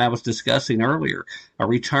things that I was discussing earlier, a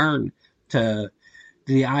return to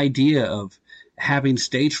the idea of having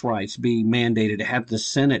states' rights be mandated, to have the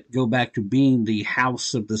Senate go back to being the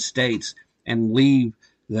House of the states and leave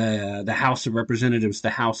the House of Representatives the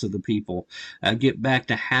House of the people. Get back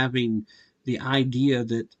to having the idea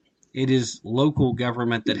that it is local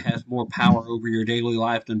government that has more power over your daily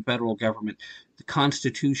life than federal government. The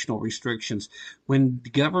constitutional restrictions. When the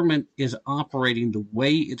government is operating the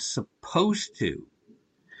way it's supposed to,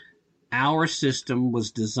 our system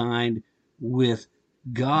was designed with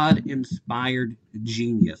God-inspired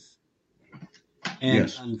genius.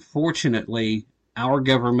 And unfortunately, our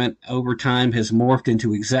government over time has morphed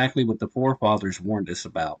into exactly what the forefathers warned us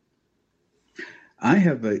about. I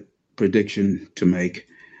have a prediction to make.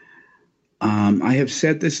 I have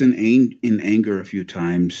said this in anger a few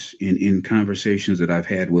times in conversations that I've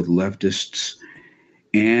had with leftists,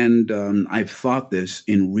 and I've thought this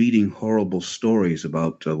in reading horrible stories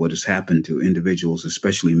about what has happened to individuals,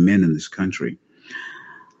 especially men in this country.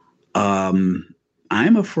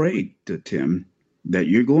 I'm afraid, Tim, that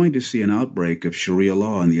you're going to see an outbreak of Sharia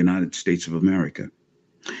law in the United States of America.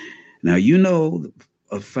 Now,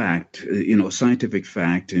 a fact, a scientific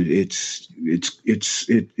fact, it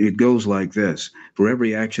goes like this: for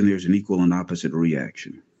every action, there's an equal and opposite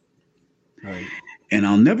reaction. Right. And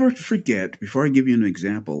I'll never forget. Before I give you an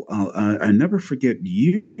example, I never forget.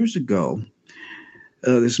 Years ago,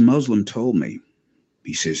 this Muslim told me.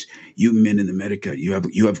 He says, "You men in America, you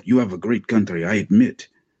have a great country, I admit,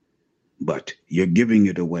 but you're giving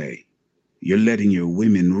it away. You're letting your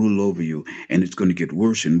women rule over you, and it's going to get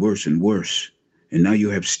worse and worse and worse. And now you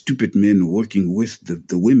have stupid men working with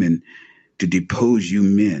the women to depose you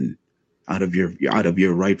men. out of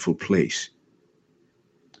your rightful place.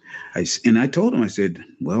 And I told him, I said,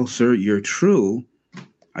 well, sir, you're true.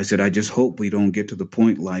 I said, I just hope we don't get to the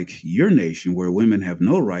point like your nation where women have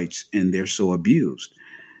no rights and they're so abused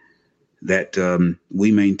that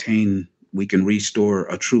we can restore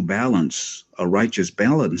a true balance, a righteous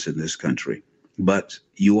balance in this country. But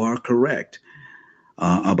you are correct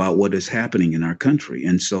about what is happening in our country.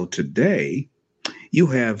 And so today you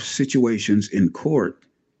have situations in court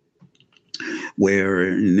where,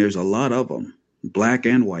 and there's a lot of them, black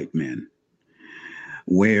and white men,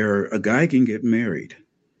 where a guy can get married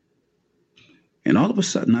and all of a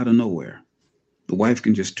sudden, out of nowhere, the wife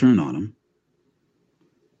can just turn on him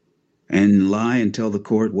and lie and tell the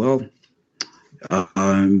court, well,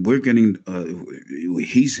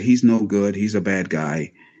 he's no good. He's a bad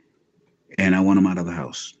guy. And I want him out of the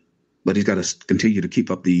house. But he's got to continue to keep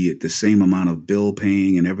up the same amount of bill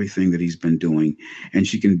paying and everything that he's been doing. And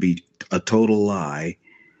she can be a total lie.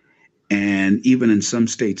 And even in some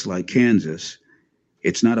states like Kansas,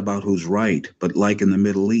 it's not about who's right, but like in the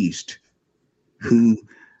Middle East, who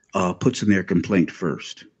puts in their complaint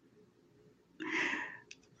first.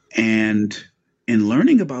 And in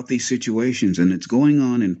learning about these situations, and it's going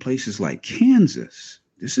on in places like Kansas,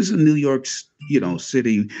 this isn't New York,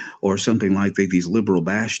 city or something like these liberal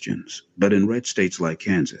bastions, but in red states like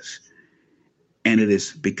Kansas. And it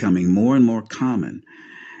is becoming more and more common.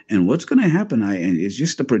 And what's going to happen is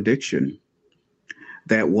just a prediction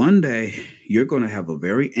that one day you're going to have a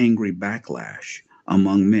very angry backlash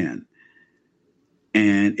among men.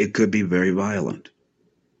 And it could be very violent.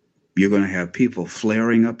 You're going to have people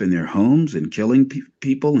flaring up in their homes and killing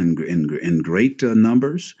people in great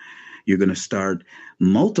numbers. You're going to start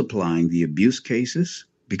multiplying the abuse cases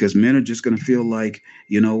because men are just going to feel like,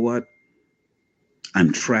 you know what?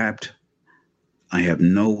 I'm trapped. I have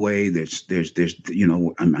no way.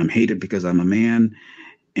 I'm hated because I'm a man,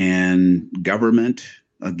 and government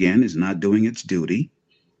again is not doing its duty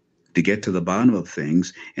to get to the bottom of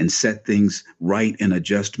things and set things right in a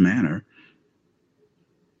just manner.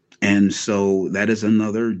 And so that is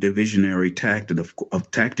another divisionary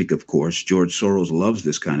tactic, of course. George Soros loves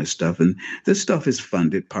this kind of stuff, and this stuff is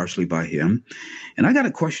funded partially by him. And I got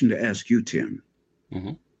a question to ask you, Tim.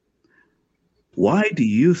 Mm-hmm. Why do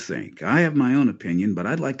you think, I have my own opinion, but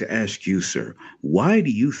I'd like to ask you, sir, why do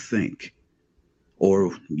you think,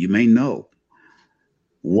 or you may know,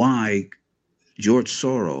 why George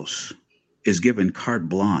Soros is given carte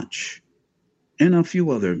blanche, and a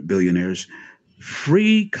few other billionaires,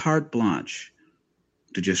 free carte blanche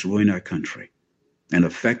to just ruin our country and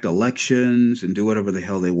affect elections and do whatever the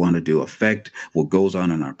hell they want to do, affect what goes on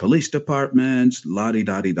in our police departments,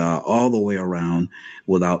 la-di-da-di-da, all the way around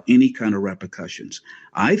without any kind of repercussions.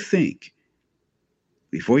 I think,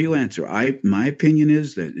 before you answer, my opinion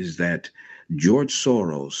is that George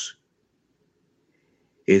Soros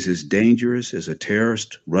is as dangerous as a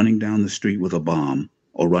terrorist running down the street with a bomb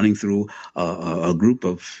or running through a group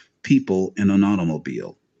of people in an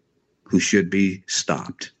automobile who should be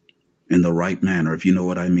stopped in the right manner, if you know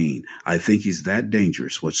what I mean. I think he's that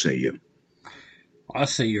dangerous. What say you? I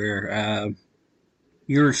say you're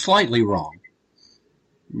slightly wrong,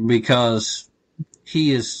 because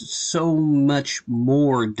he is so much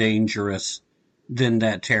more dangerous than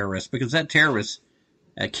that terrorist, because that terrorist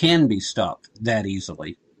can be stopped that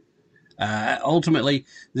easily. Ultimately,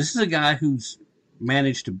 this is a guy who's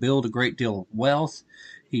managed to build a great deal of wealth.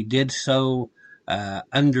 He did so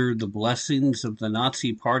under the blessings of the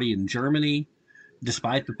Nazi Party in Germany,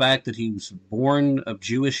 despite the fact that he was born of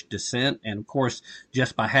Jewish descent. And, of course,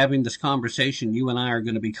 just by having this conversation, you and I are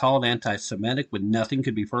going to be called anti-Semitic when nothing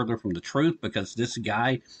could be further from the truth, because this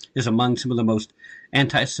guy is among some of the most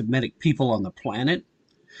anti-Semitic people on the planet.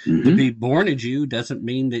 Mm-hmm. To be born a Jew doesn't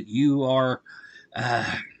mean that you are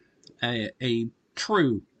a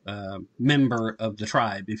true member of the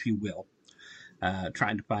tribe, if you will.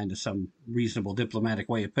 Trying to find some reasonable diplomatic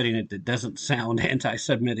way of putting it that doesn't sound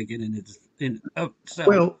anti-Semitic in itself.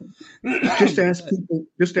 Well, just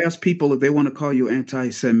ask people if they want to call you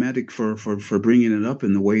anti-Semitic for bringing it up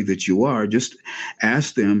in the way that you are. Just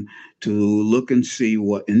ask them to look and see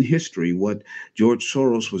what in history what George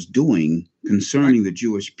Soros was doing concerning the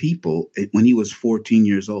Jewish people when he was 14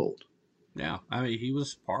 years old. Yeah, I mean, he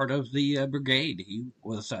was part of the brigade. He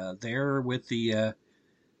was there with the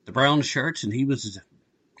brown shirts, and he was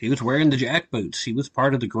wearing the jackboots. He was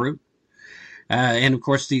part of the group. And, of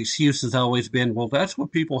course, the excuse has always been, well, that's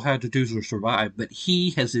what people had to do to survive. But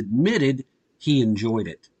he has admitted he enjoyed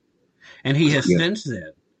it. And he has since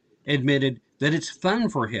then admitted that it's fun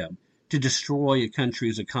for him to destroy a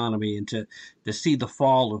country's economy and to see the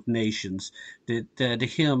fall of nations. That to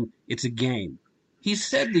him, it's a game. He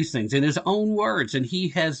said these things in his own words, and he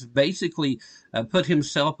has basically put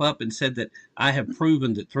himself up and said that I have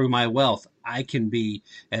proven that through my wealth, I can be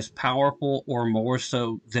as powerful or more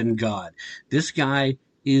so than God. This guy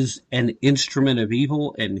is an instrument of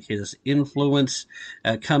evil, and his influence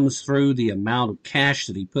comes through the amount of cash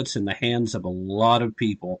that he puts in the hands of a lot of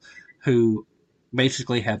people who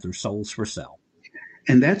basically have their souls for sale.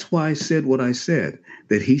 And that's why I said what I said,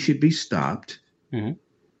 that he should be stopped. Mm-hmm.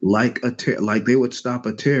 Like they would stop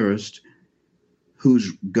a terrorist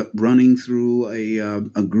who's running through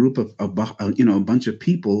a group of a bunch of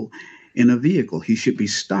people in a vehicle. He should be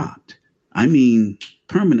stopped. I mean,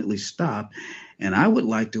 permanently stopped. And I would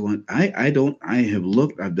like to. I have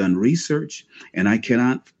looked. I've done research, and I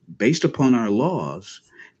cannot, based upon our laws,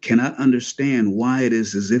 cannot understand why it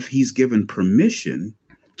is as if he's given permission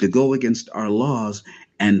to go against our laws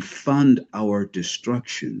and fund our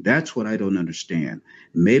destruction. That's what I don't understand.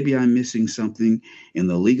 Maybe I'm missing something in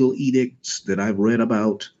the legal edicts that I've read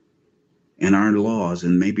about in our laws,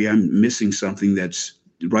 and maybe I'm missing something that's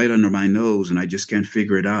right under my nose and I just can't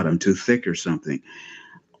figure it out. I'm too thick or something.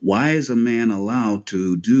 Why is a man allowed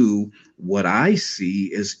to do what I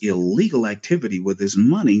see as illegal activity with his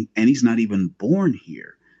money, and he's not even born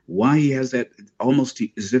here? Why he has that almost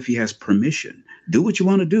as if he has permission. Do what you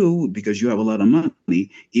want to do because you have a lot of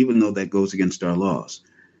money, even though that goes against our laws.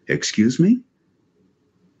 Excuse me?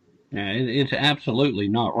 Yeah, it's absolutely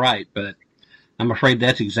not right, but I'm afraid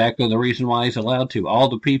that's exactly the reason why he's allowed to. All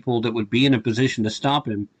the people that would be in a position to stop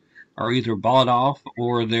him are either bought off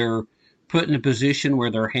or they're put in a position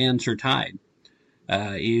where their hands are tied.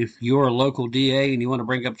 If you're a local DA and you want to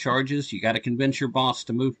bring up charges, you got to convince your boss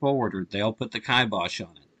to move forward or they'll put the kibosh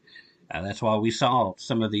on it. That's why we saw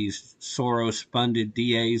some of these Soros-funded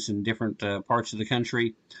DAs in different parts of the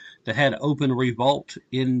country that had open revolt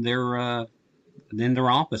in their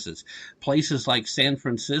offices. Places like San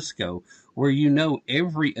Francisco, where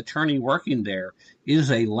every attorney working there is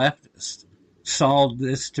a leftist, saw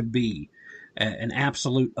this to be an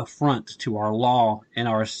absolute affront to our law and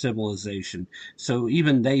our civilization. So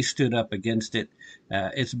even they stood up against it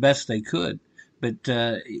as best they could. But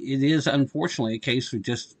it is unfortunately a case where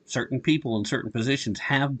just certain people in certain positions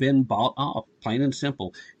have been bought off, plain and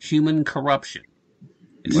simple. Human corruption.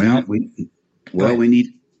 We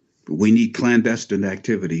need clandestine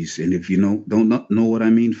activities, and if you don't know what I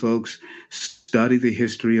mean, folks, study the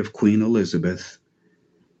history of Queen Elizabeth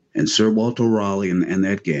and Sir Walter Raleigh and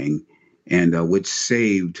that gang, and which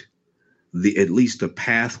saved at least a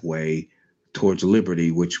pathway towards liberty,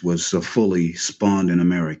 which was fully spawned in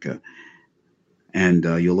America. And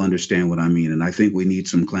you'll understand what I mean. And I think we need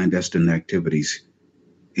some clandestine activities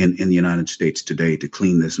in the United States today to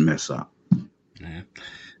clean this mess up. Yeah.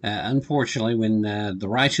 Unfortunately, when the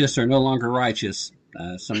righteous are no longer righteous,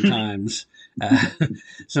 sometimes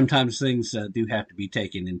things do have to be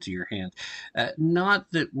taken into your hands.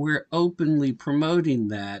 Not that we're openly promoting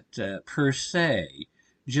that per se,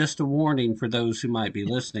 just a warning for those who might be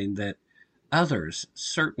listening that others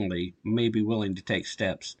certainly may be willing to take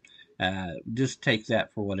steps. Just take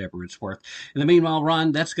that for whatever it's worth. In the meanwhile,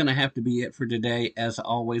 Ron, that's going to have to be it for today. As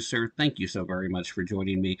always, sir, thank you so very much for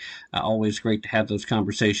joining me. Always great to have those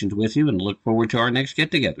conversations with you, and look forward to our next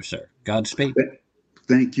get-together, sir. Godspeed.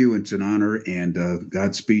 Thank you. It's an honor, and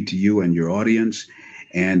Godspeed to you and your audience.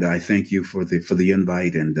 And I thank you for the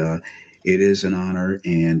invite, and it is an honor,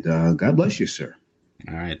 and God bless you, sir.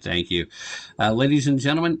 All right, thank you. Ladies and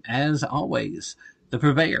gentlemen, as always, the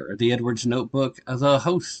purveyor of the Edwards Notebook, the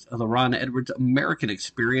host of the Ron Edwards American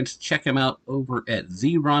Experience. Check him out over at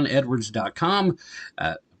theronedwards.com.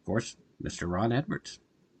 Of course, Mr. Ron Edwards.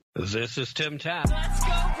 This is Tim Tapp. Let's go,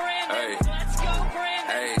 Brandon. Hey. Let's go, Brandon.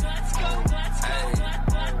 Hey. Let's go. Let's go. Hey.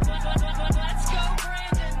 Let's go,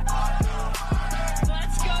 Brandon.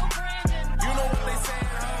 Let's go, Brandon. You know what they say,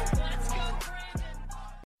 ho? Let's go, Brandon.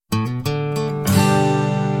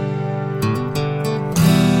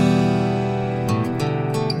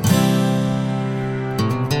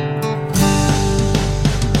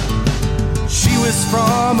 She was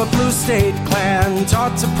from a blue state clan,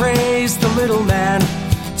 taught to praise the little man,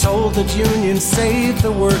 told that union saved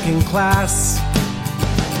the working class.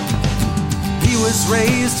 He was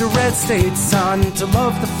raised a red state son, to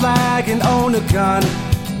love the flag and own a gun,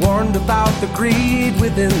 warned about the greed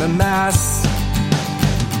within the mass.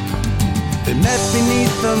 They met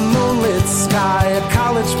beneath the moonlit sky, a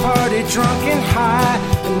college party drunk and high,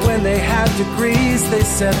 and when they had degrees they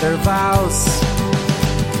said their vows.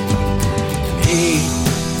 He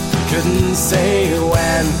couldn't say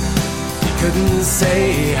when, he Couldn't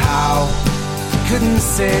say how, couldn't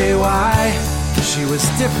say why. She was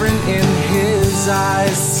different in his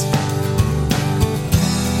eyes.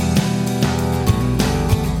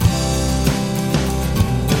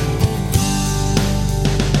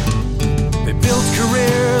 They built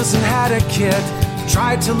careers and had a kid,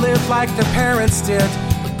 tried to live like their parents did,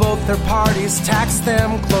 but both their parties taxed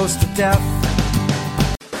them close to death.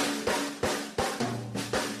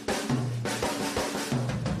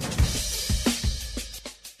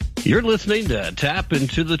 You're listening to Tap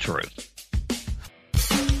Into the Truth.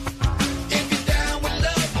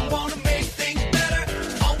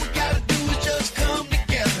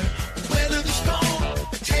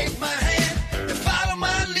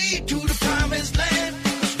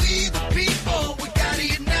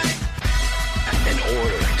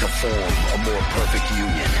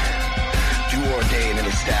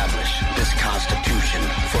 Establish this Constitution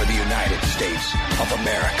for the United States of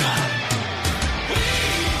America.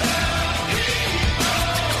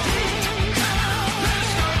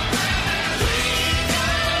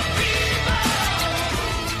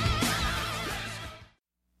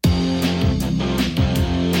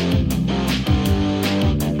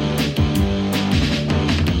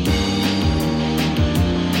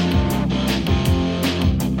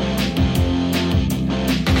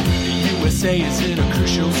 Is in a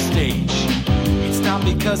crucial stage. It's not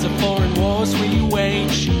because of foreign wars we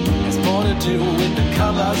wage. It's more to do with the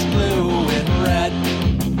colors blue and red.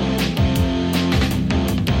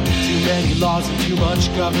 Too many laws and too much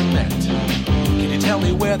government. Can you tell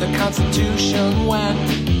me where the Constitution went?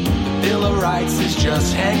 The Bill of Rights is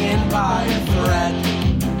just hanging by a thread.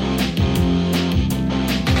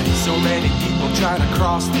 So many people trying to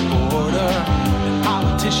cross the border, and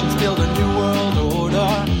politicians build a new world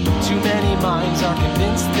order. Too many minds are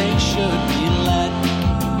convinced they should be led.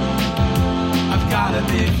 I've gotta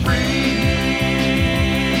be free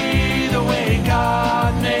the way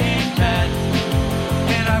God made men,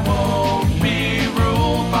 and I won't be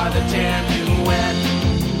ruled by the damn UN.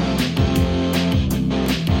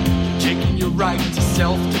 Taking your right to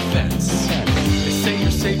self-defense. They say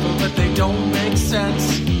you're safer, but they don't make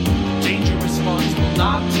sense. Dangerous ones will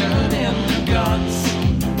not turn into guns.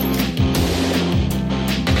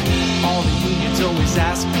 All the unions always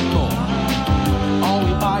ask for more. All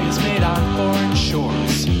we buy is made on foreign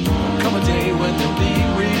shores. Come a day when there'll be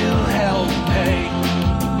real hell to pay.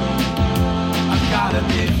 I've gotta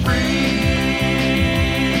be free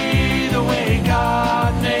the way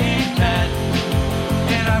God made men,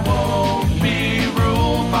 and I won't be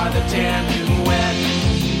ruled by the damn UN.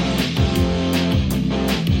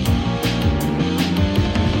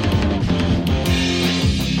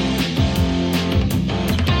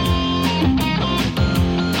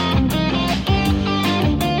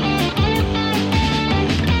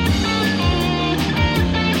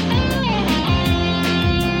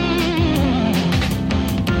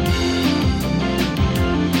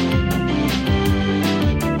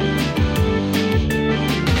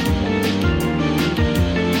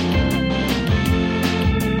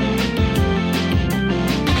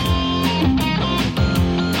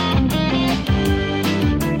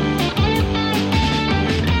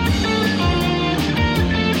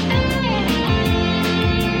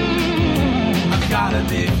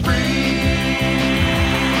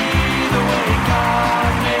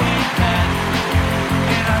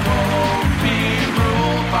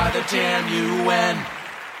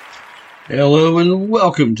 Hello and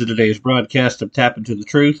welcome to today's broadcast of Tap Into the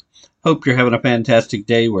Truth. Hope you're having a fantastic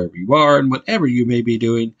day wherever you are and whatever you may be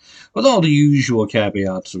doing, with all the usual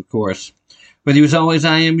caveats, of course. With you as always,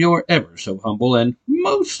 I am your ever so humble and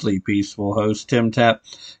mostly peaceful host, Tim Tapp,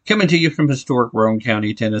 coming to you from historic Roane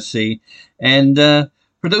County, Tennessee. And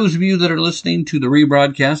for those of you that are listening to the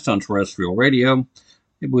rebroadcast on terrestrial radio,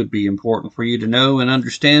 it would be important for you to know and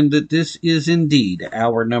understand that this is indeed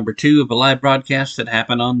hour number 2 of a live broadcast that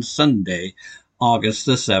happened on Sunday, August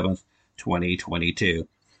the 7th, 2022.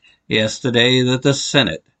 Yesterday that the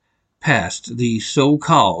Senate passed the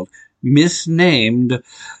so-called misnamed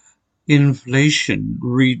Inflation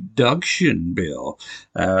Reduction Bill,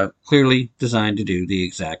 clearly designed to do the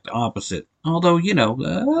exact opposite. Although,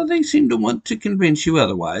 they seem to want to convince you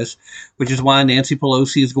otherwise, which is why Nancy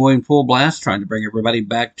Pelosi is going full blast, trying to bring everybody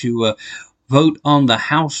back to vote on the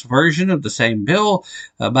House version of the same bill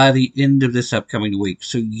by the end of this upcoming week.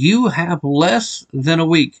 So you have less than a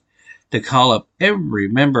week to call up every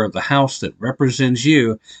member of the House that represents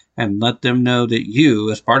you and let them know that you,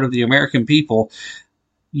 as part of the American people,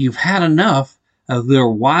 you've had enough of their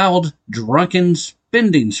wild, drunken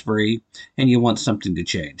spending spree and you want something to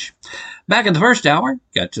change. Back in the first hour,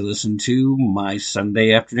 got to listen to my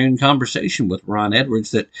Sunday afternoon conversation with Ron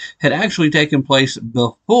Edwards that had actually taken place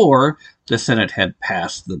before the Senate had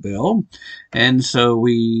passed the bill. And so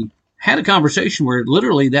we had a conversation where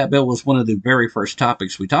literally that bill was one of the very first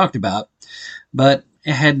topics we talked about, but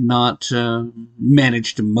it had not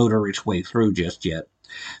managed to motor its way through just yet.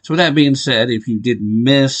 So with that being said, if you did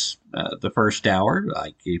miss the first hour,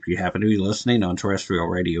 like if you happen to be listening on terrestrial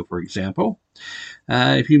radio, for example,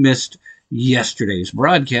 if you missed yesterday's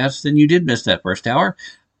broadcast, then you did miss that first hour.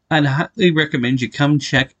 I'd highly recommend you come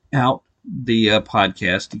check out the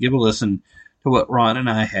podcast to give a listen to what Ron and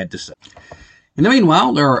I had to say. In the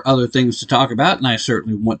meanwhile, there are other things to talk about, and I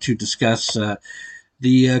certainly want to discuss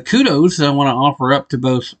the kudos that I want to offer up to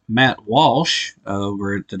both Matt Walsh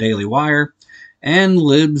over at the Daily Wire and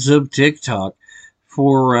Libs of TikTok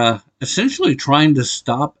for essentially trying to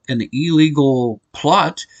stop an illegal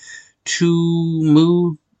plot to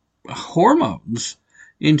move hormones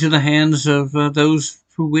into the hands of those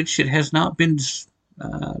for which it has not been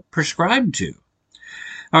prescribed to.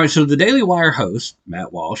 All right, so the Daily Wire host,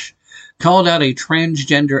 Matt Walsh, called out a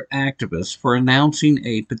transgender activist for announcing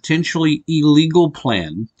a potentially illegal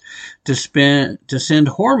plan to send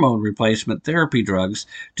hormone replacement therapy drugs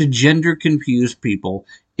to gender-confused people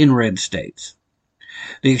in red states.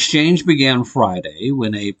 The exchange began Friday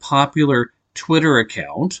when a popular Twitter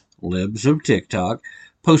account, Libs of TikTok,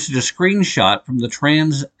 posted a screenshot from the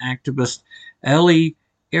trans activist Ellie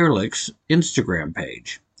Ehrlich's Instagram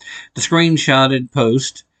page. The screenshotted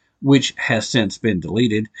post, which has since been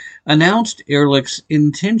deleted, announced Ehrlich's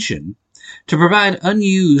intention to provide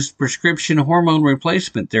unused prescription hormone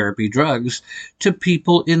replacement therapy drugs to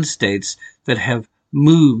people in states that have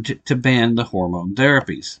moved to ban the hormone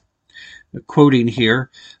therapies. Quoting here,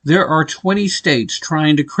 there are 20 states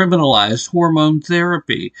trying to criminalize hormone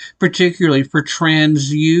therapy, particularly for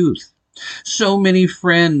trans youth. So many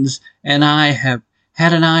friends and I have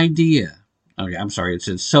had an idea. Okay, I'm sorry, it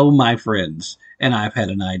says, so my friends and I've had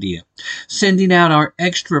an idea. Sending out our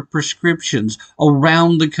extra prescriptions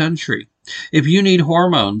around the country. If you need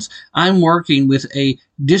hormones, I'm working with a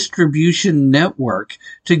distribution network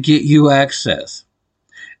to get you access.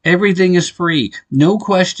 Everything is free, no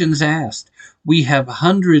questions asked. We have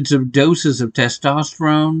hundreds of doses of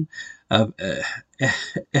testosterone, of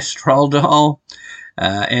estradiol,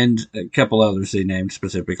 and a couple others they named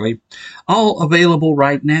specifically, all available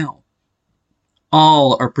right now.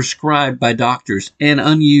 All are prescribed by doctors and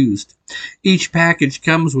unused. Each package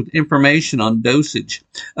comes with information on dosage,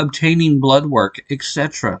 obtaining blood work,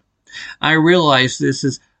 etc. I realize this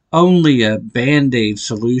is only a Band-Aid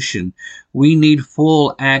solution. We need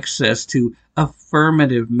full access to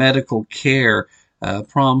affirmative medical care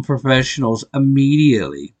from professionals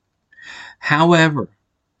immediately. However,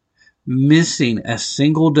 missing a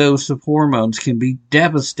single dose of hormones can be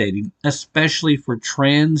devastating, especially for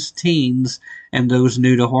trans teens and those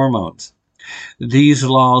new to hormones. These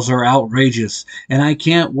laws are outrageous, and I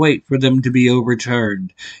can't wait for them to be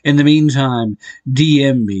overturned. In the meantime,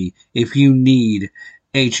 DM me if you need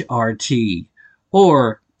HRT,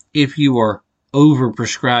 or if you are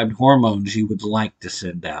overprescribed hormones you would like to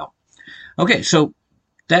send out. Okay, so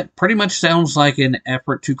that pretty much sounds like an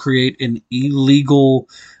effort to create an illegal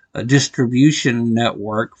distribution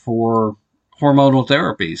network for hormonal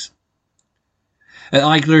therapies.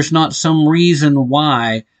 Like there's not some reason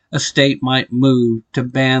why a state might move to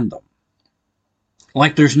ban them.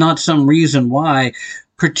 Like there's not some reason why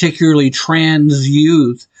particularly trans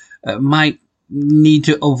youth might need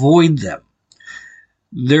to avoid them.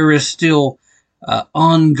 There is still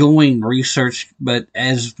ongoing research, but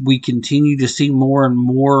as we continue to see more and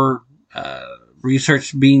more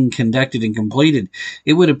research being conducted and completed,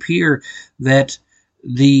 it would appear that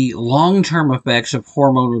the long-term effects of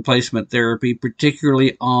hormone replacement therapy,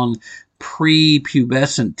 particularly on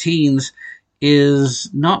prepubescent teens, is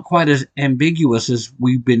not quite as ambiguous as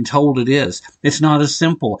we've been told it is. It's not as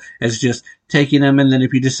simple as just taking them, and then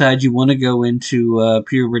if you decide you want to go into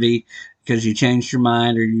puberty because you changed your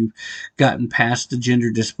mind or you've gotten past the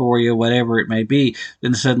gender dysphoria, whatever it may be,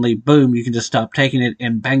 then suddenly, boom, you can just stop taking it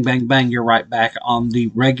and bang, bang, bang, you're right back on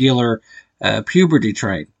the regular puberty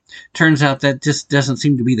train. Turns out that just doesn't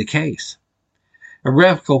seem to be the case.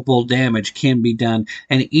 Irreparable damage can be done,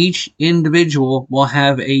 and each individual will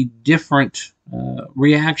have a different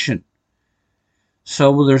reaction.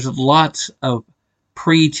 So there's lots of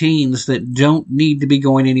preteens that don't need to be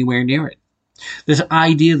going anywhere near it. This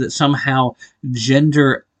idea that somehow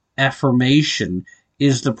gender affirmation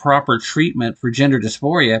is the proper treatment for gender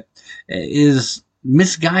dysphoria is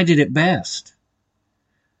misguided at best.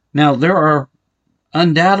 Now, there are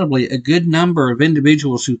undoubtedly a good number of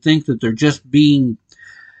individuals who think that they're just being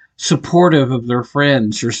supportive of their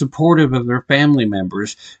friends or supportive of their family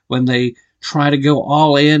members when they try to go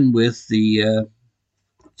all in with the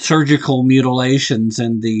surgical mutilations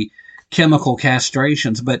and the chemical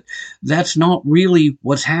castrations, but that's not really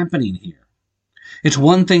what's happening here. It's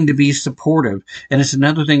one thing to be supportive, and it's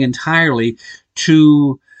another thing entirely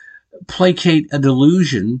to placate a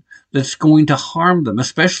delusion that's going to harm them,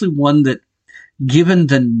 especially one that, given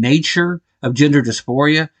the nature of gender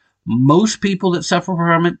dysphoria, most people that suffer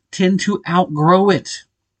from it tend to outgrow it.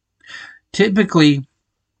 Typically,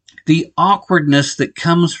 the awkwardness that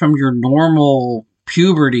comes from your normal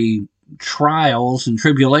puberty trials and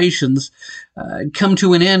tribulations come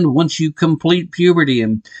to an end once you complete puberty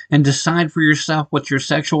and decide for yourself what your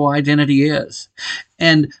sexual identity is.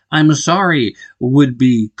 And I'm sorry,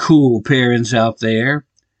 would-be cool parents out there,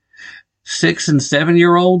 6 and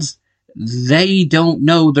 7-year-olds, they don't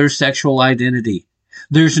know their sexual identity.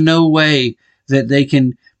 There's no way that they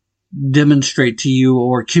can demonstrate to you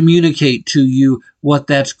or communicate to you what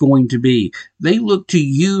that's going to be. They look to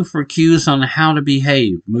you for cues on how to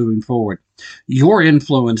behave moving forward. Your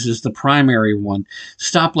influence is the primary one.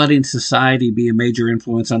 Stop letting society be a major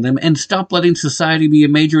influence on them, and stop letting society be a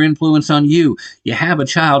major influence on you. You have a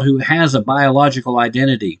child who has a biological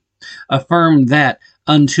identity. Affirm that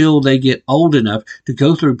until they get old enough to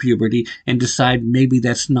go through puberty and decide maybe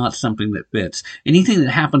that's not something that fits. Anything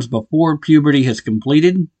that happens before puberty has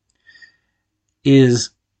completed is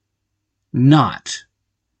not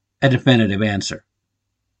a definitive answer.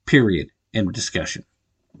 Period. End of discussion.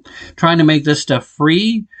 Trying to make this stuff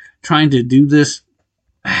free, trying to do this,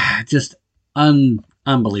 just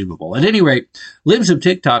unbelievable. At any rate, Libs of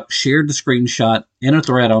TikTok shared the screenshot in a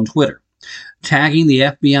thread on Twitter, tagging the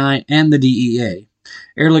FBI and the DEA.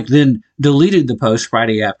 Ehrlich then deleted the post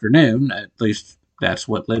Friday afternoon. At least that's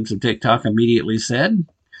what Libs of TikTok immediately said.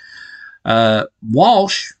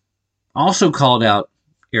 Walsh also called out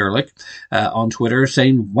Ehrlich on Twitter,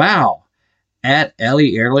 saying, "Wow, at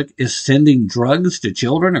Ellie Ehrlich is sending drugs to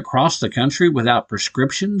children across the country without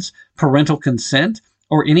prescriptions, parental consent,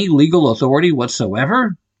 or any legal authority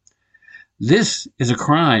whatsoever? This is a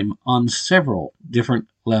crime on several different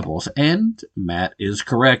levels," and Matt is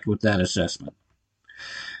correct with that assessment.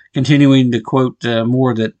 Continuing to quote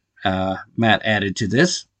more that Matt added to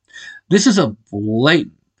this, "This is a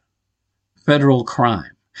blatant federal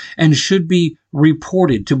crime and should be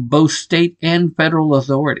reported to both state and federal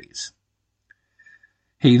authorities."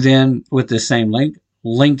 He then, with the same link,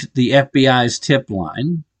 linked the FBI's tip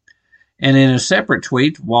line. And in a separate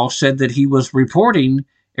tweet, Walsh said that he was reporting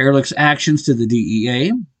Ehrlich's actions to the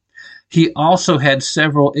DEA. He also had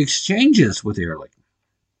several exchanges with Ehrlich.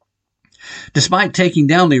 Despite taking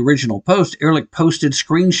down the original post, Ehrlich posted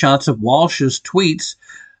screenshots of Walsh's tweets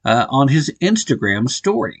on his Instagram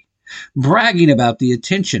story, bragging about the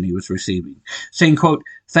attention he was receiving, saying, quote,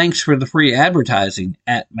 "Thanks for the free advertising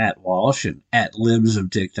at Matt Walsh and at Libs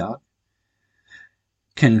of TikTok.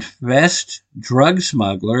 Confessed drug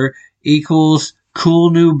smuggler equals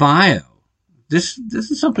cool new bio." This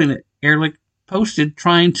is something that Ehrlich posted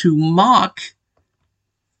trying to mock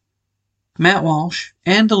Matt Walsh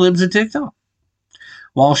and the Libs of TikTok.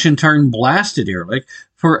 Walsh in turn blasted Ehrlich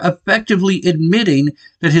for effectively admitting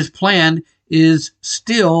that his plan is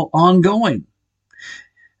still ongoing.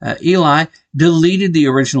 Eli deleted the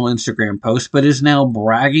original Instagram post, but is now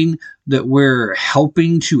bragging that we're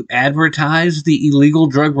helping to advertise the illegal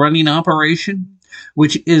drug running operation,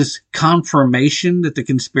 which is confirmation that the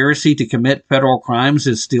conspiracy to commit federal crimes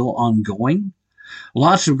is still ongoing.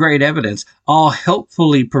 Lots of great evidence, all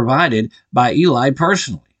helpfully provided by Eli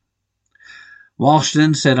personally. Walsh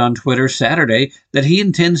then said on Twitter Saturday that he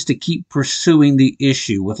intends to keep pursuing the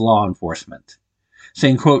issue with law enforcement,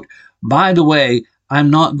 saying, quote, "By the way, I'm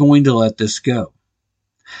not going to let this go.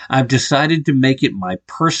 I've decided to make it my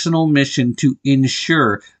personal mission to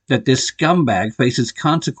ensure that this scumbag faces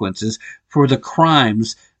consequences for the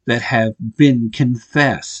crimes that have been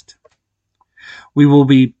confessed. We will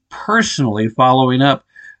be personally following up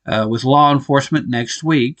with law enforcement next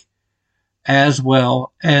week, as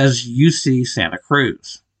well as UC Santa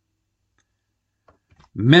Cruz.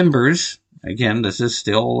 Members," again, this is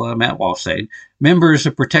still Matt Walsh saying, "members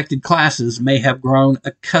of protected classes may have grown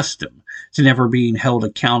accustomed to never being held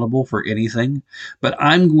accountable for anything, but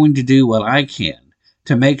I'm going to do what I can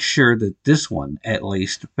to make sure that this one, at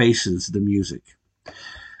least, faces the music."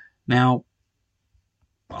 Now,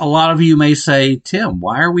 a lot of you may say, "Tim,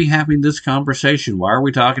 why are we having this conversation? Why are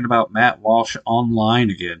we talking about Matt Walsh online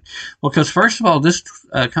again?" Well, because first of all, this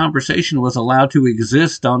conversation was allowed to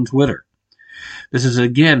exist on Twitter. This is,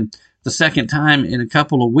 again, the second time in a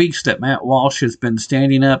couple of weeks that Matt Walsh has been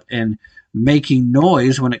standing up and making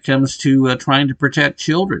noise when it comes to trying to protect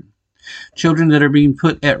children. Children that are being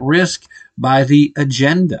put at risk by the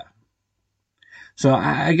agenda. So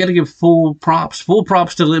I got to give full props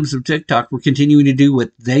to Libs of TikTok for continuing to do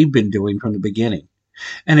what they've been doing from the beginning.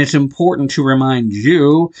 And it's important to remind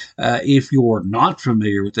you, if you're not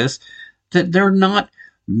familiar with this, that they're not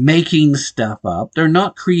making stuff up. They're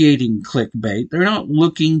not creating clickbait. They're not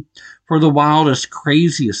looking for the wildest,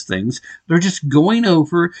 craziest things. They're just going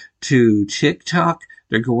over to TikTok.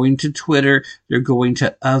 They're going to Twitter. They're going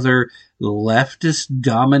to other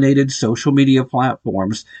leftist-dominated social media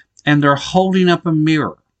platforms, and they're holding up a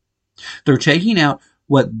mirror. They're taking out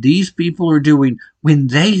what these people are doing when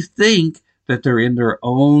they think that they're in their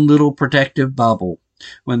own little protective bubble,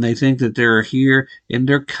 when they think that they're here in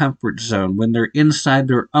their comfort zone, when they're inside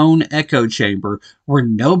their own echo chamber where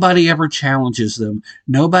nobody ever challenges them,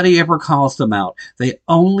 nobody ever calls them out. They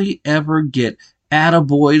only ever get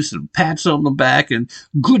attaboys and pats on the back and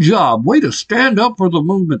good job, way to stand up for the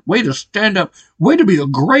movement, way to stand up, way to be a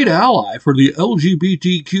great ally for the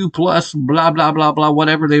LGBTQ plus blah, blah, blah, blah,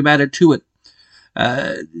 whatever they've added to it.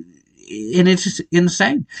 And it's just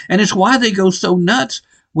insane. And it's why they go so nuts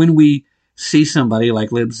when we see somebody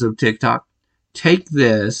like Libs of TikTok take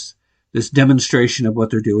this demonstration of what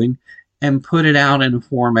they're doing and put it out in a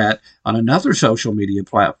format on another social media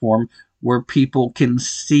platform where people can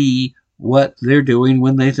see what they're doing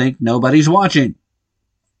when they think nobody's watching.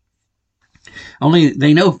 Only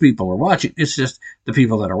they know people are watching. It's just the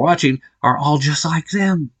people that are watching are all just like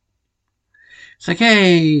them. It's like,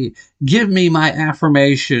 hey, give me my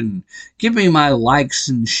affirmation. Give me my likes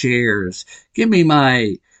and shares. Give me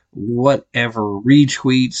my whatever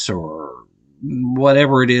retweets or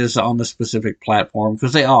whatever it is on the specific platform,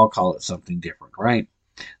 because they all call it something different, right?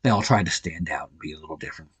 They all try to stand out and be a little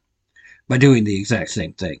different by doing the exact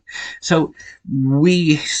same thing. So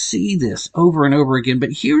we see this over and over again,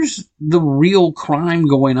 but here's the real crime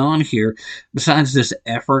going on here, besides this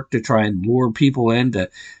effort to try and lure people in to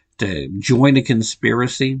join a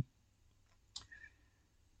conspiracy.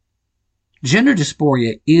 Gender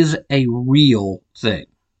dysphoria is a real thing.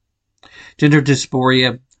 Gender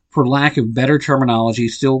dysphoria, for lack of better terminology,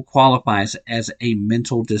 still qualifies as a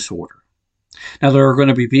mental disorder. Now, there are going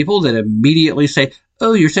to be people that immediately say,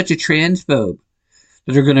 oh, you're such a transphobe,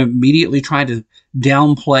 that are going to immediately try to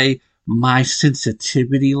downplay my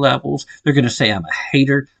sensitivity levels. They're going to say I'm a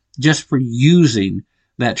hater just for using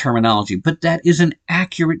that terminology. But that is an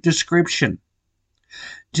accurate description.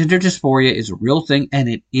 Gender dysphoria is a real thing, and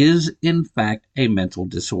it is, in fact, a mental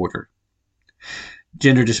disorder.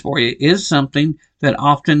 Gender dysphoria is something that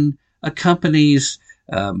often accompanies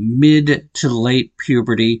mid to late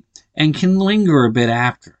puberty and can linger a bit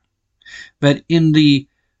after. But in the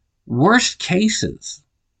worst cases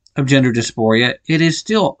of gender dysphoria, it is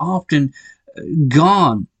still often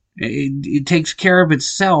gone. It takes care of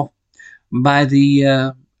itself by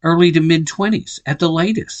the early to mid-20s at the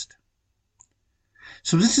latest.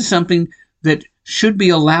 So this is something that should be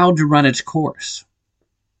allowed to run its course.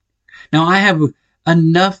 Now, I have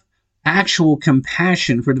enough actual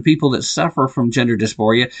compassion for the people that suffer from gender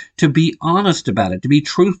dysphoria to be honest about it, to be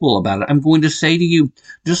truthful about it. I'm going to say to you,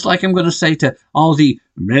 just like I'm going to say to all the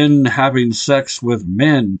men having sex with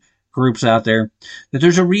men groups out there, that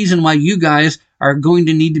there's a reason why you guys are going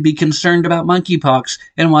to need to be concerned about monkeypox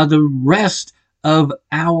and why the rest of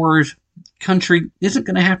our country isn't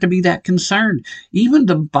going to have to be that concerned. Even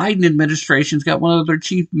the Biden administration's got one of their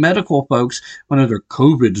chief medical folks, one of their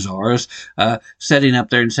COVID czars, sitting up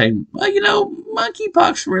there and saying, well,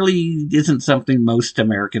 monkeypox really isn't something most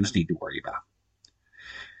Americans need to worry about.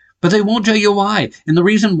 But they won't tell you why. And the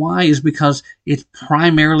reason why is because it's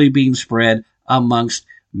primarily being spread amongst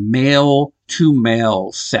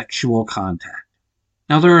male-to-male sexual contact.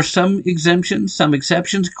 Now, there are some exemptions, some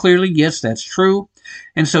exceptions. Clearly, yes, that's true.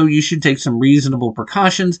 And so you should take some reasonable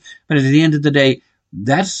precautions. But at the end of the day,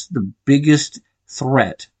 that's the biggest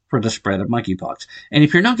threat for the spread of monkeypox. And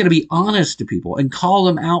if you're not going to be honest to people and call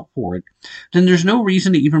them out for it, then there's no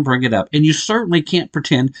reason to even bring it up. And you certainly can't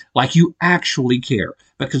pretend like you actually care.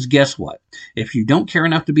 Because guess what? If you don't care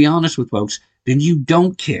enough to be honest with folks, then you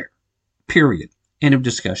don't care. Period. End of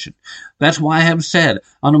discussion. That's why I have said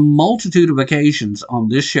on a multitude of occasions on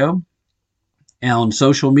this show, and on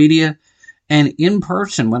social media, and in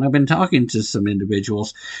person when I've been talking to some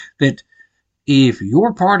individuals, that if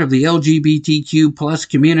you're part of the LGBTQ plus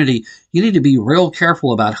community, you need to be real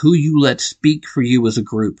careful about who you let speak for you as a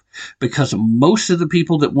group, because most of the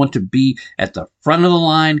people that want to be at the front of the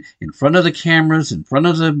line, in front of the cameras, in front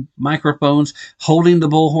of the microphones, holding the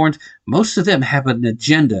bullhorns, most of them have an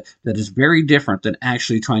agenda that is very different than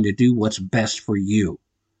actually trying to do what's best for you.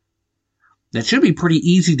 That should be pretty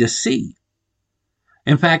easy to see.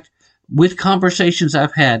 In fact, with conversations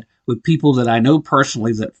I've had with people that I know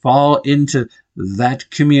personally that fall into that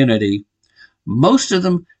community, most of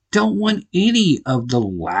them don't want any of the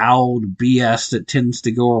loud BS that tends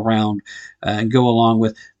to go around and go along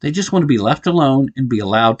with. They just want to be left alone and be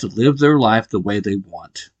allowed to live their life the way they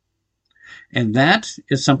want. And that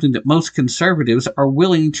is something that most conservatives are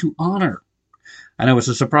willing to honor. I know it's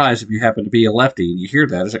a surprise if you happen to be a lefty and you hear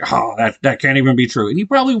that. It's like, oh, that can't even be true. And you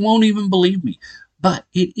probably won't even believe me. But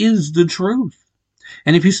it is the truth.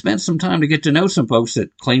 And if you spent some time to get to know some folks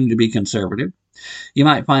that claim to be conservative, you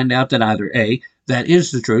might find out that either A, that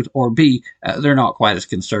is the truth, or B, they're not quite as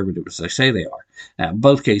conservative as they say they are. Now,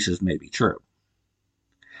 both cases may be true.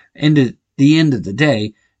 And at the end of the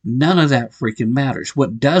day, none of that freaking matters.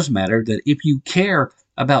 What does matter, that if you care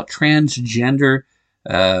about transgender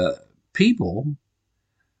people,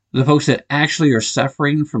 the folks that actually are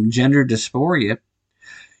suffering from gender dysphoria,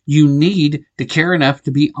 you need to care enough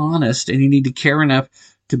to be honest, and you need to care enough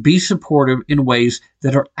to be supportive in ways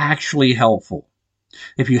that are actually helpful.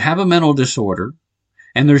 If you have a mental disorder,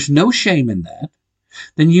 and there's no shame in that,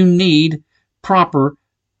 then you need proper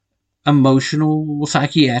emotional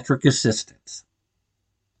psychiatric assistance.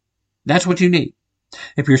 That's what you need.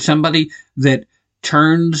 If you're somebody that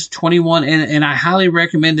turns 21, and I highly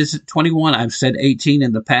recommend it's at 21. I've said 18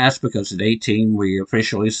 in the past because at 18 we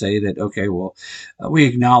officially say that, okay, well, we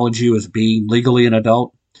acknowledge you as being legally an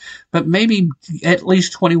adult. But maybe at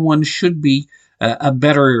least 21 should be a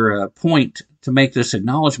better point to make this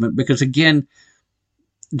acknowledgement, because again,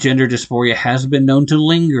 gender dysphoria has been known to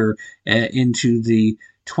linger into the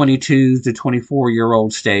 22 to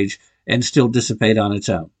 24-year-old stage and still dissipate on its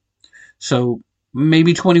own. So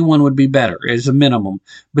maybe 21 would be better as a minimum.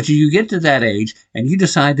 But you get to that age and you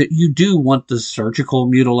decide that you do want the surgical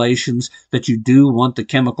mutilations, that you do want the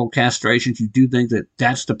chemical castrations, you do think that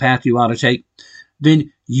that's the path you ought to take,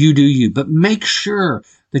 then you do you. But make sure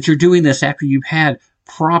that you're doing this after you've had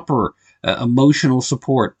proper emotional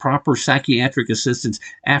support, proper psychiatric assistance,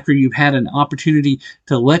 after you've had an opportunity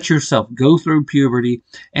to let yourself go through puberty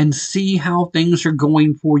and see how things are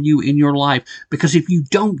going for you in your life. Because if you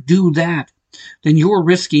don't do that, then you're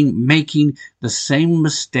risking making the same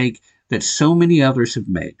mistake that so many others have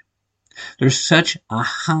made. There's such a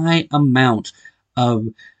high amount of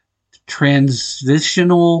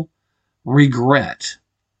transitional regret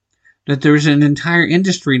that there's an entire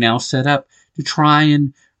industry now set up to try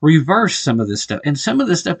and reverse some of this stuff. And some of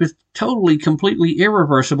this stuff is totally, completely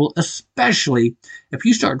irreversible, especially if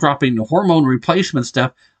you start dropping the hormone replacement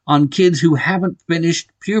stuff on kids who haven't finished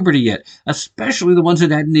puberty yet, especially the ones that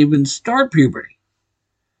hadn't even started puberty.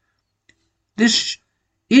 This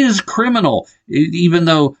is criminal, even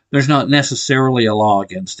though there's not necessarily a law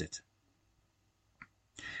against it.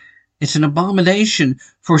 It's an abomination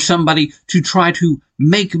for somebody to try to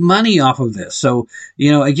make money off of this. So,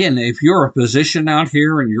 again, if you're a physician out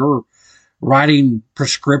here and you're writing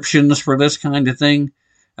prescriptions for this kind of thing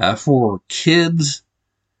for kids,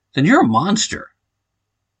 then you're a monster.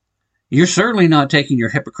 You're certainly not taking your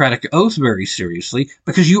Hippocratic oath very seriously,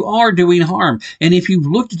 because you are doing harm. And if you've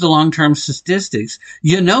looked at the long-term statistics,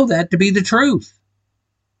 you know that to be the truth.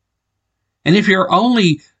 And if you're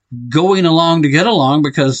only going along to get along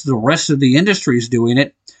because the rest of the industry is doing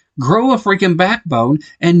it, grow a freaking backbone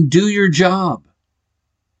and do your job.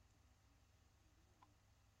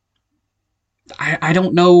 I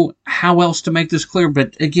don't know how else to make this clear,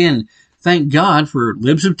 but again, thank God for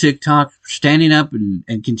Libs of TikTok standing up and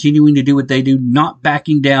continuing to do what they do, not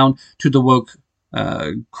backing down to the woke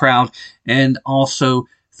crowd. And also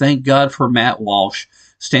thank God for Matt Walsh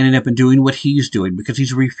standing up and doing what he's doing, because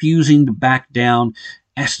he's refusing to back down,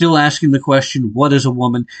 still asking the question, what is a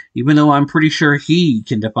woman? Even though I'm pretty sure he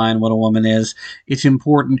can define what a woman is, it's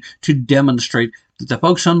important to demonstrate that the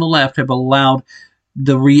folks on the left have allowed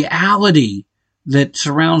the reality that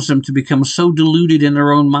surrounds them to become so diluted in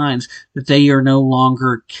their own minds that they are no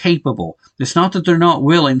longer capable. It's not that they're not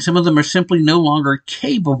willing. Some of them are simply no longer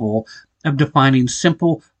capable of defining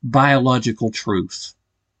simple biological truths.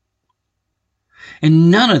 And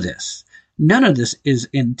none of this is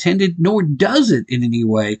intended, nor does it in any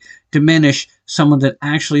way diminish someone that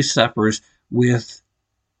actually suffers with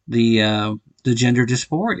the gender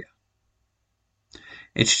dysphoria.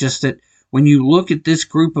 It's just that when you look at this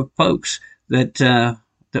group of folks that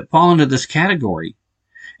fall into this category,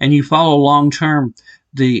 and you follow long-term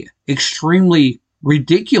the extremely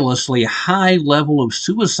ridiculously high level of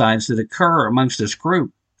suicides that occur amongst this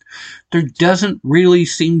group, there doesn't really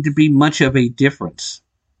seem to be much of a difference.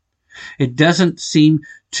 It doesn't seem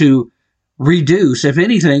to reduce, if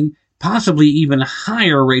anything, possibly even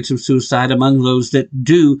higher rates of suicide among those that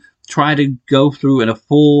do try to go through in a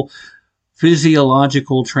full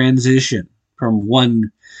physiological transition from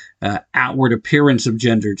one outward appearance of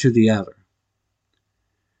gender to the other.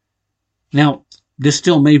 Now, this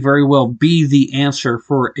still may very well be the answer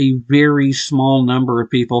for a very small number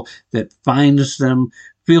of people that finds them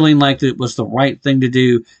feeling like it was the right thing to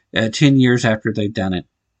do 10 years after they've done it,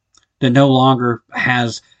 that no longer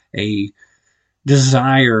has a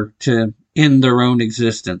desire to end their own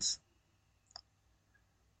existence.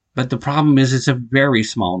 But the problem is it's a very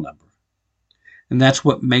small number. And that's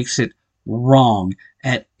what makes it wrong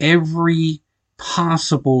at every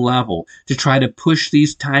possible level to try to push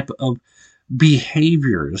these type of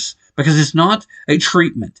behaviors, because it's not a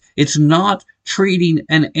treatment. It's not treating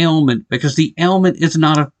an ailment, because the ailment is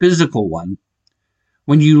not a physical one.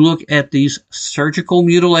 When you look at these surgical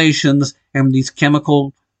mutilations and these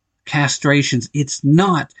chemical castrations, it's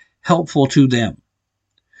not helpful to them.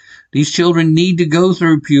 These children need to go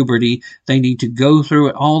through puberty. They need to go through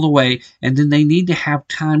it all the way, and then they need to have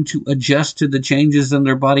time to adjust to the changes in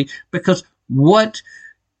their body, because what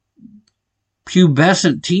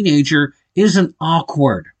pubescent teenager isn't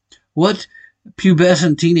awkward? What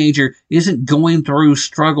pubescent teenager isn't going through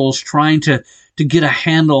struggles trying to get a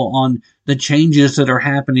handle on the changes that are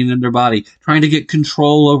happening in their body, trying to get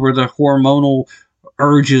control over the hormonal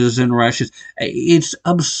urges and rushes? It's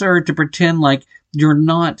absurd to pretend like you're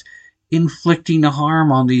not inflicting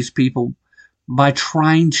harm on these people by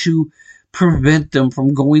trying to prevent them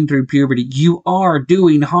from going through puberty. You are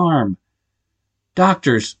doing harm.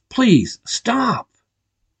 Doctors, please stop.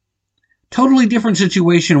 Totally different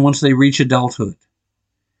situation once they reach adulthood.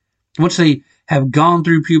 Once they have gone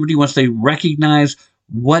through puberty, once they recognize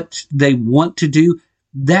what they want to do,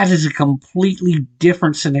 that is a completely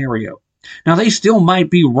different scenario. Now, they still might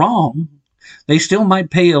be wrong. They still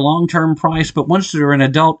might pay a long-term price, but once they're an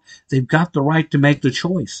adult, they've got the right to make the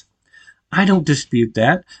choice. I don't dispute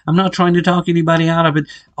that. I'm not trying to talk anybody out of it,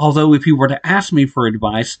 although if you were to ask me for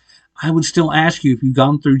advice, I would still ask you, if you've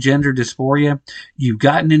gone through gender dysphoria, you've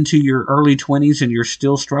gotten into your early 20s and you're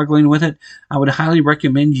still struggling with it, I would highly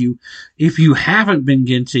recommend you, if you haven't been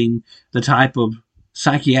getting the type of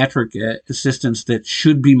psychiatric assistance that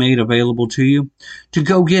should be made available to you, to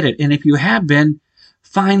go get it. And if you have been,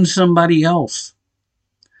 find somebody else.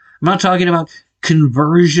 I'm not talking about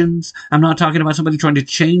conversions. I'm not talking about somebody trying to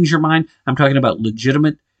change your mind. I'm talking about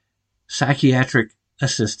legitimate psychiatric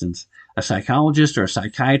assistance. A psychologist or a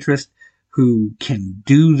psychiatrist who can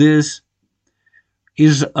do this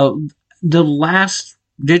is the last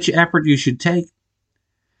ditch effort you should take.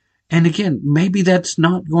 And again, maybe that's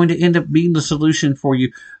not going to end up being the solution for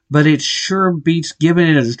you, but it sure beats giving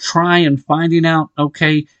it a try and finding out,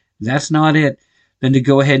 okay, that's not it, than to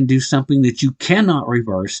go ahead and do something that you cannot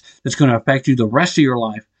reverse, that's going to affect you the rest of your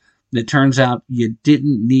life. That turns out you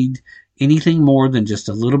didn't need anything more than just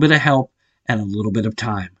a little bit of help and a little bit of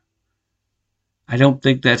time. I don't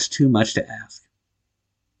think that's too much to ask.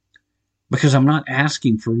 Because I'm not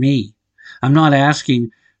asking for me. I'm not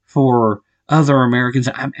asking for other Americans.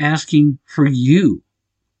 I'm asking for you.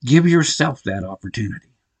 Give yourself that opportunity.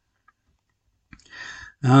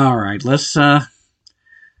 All right, let's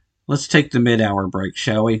take the mid-hour break,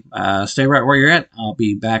 shall we? Stay right where you're at. I'll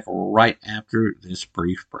be back right after this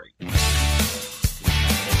brief break.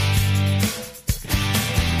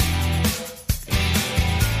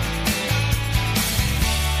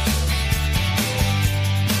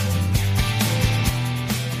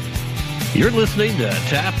 You're listening to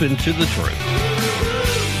Tap Into the Truth.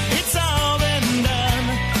 It's all been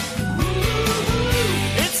done.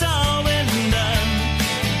 It's all been done.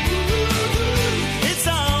 It's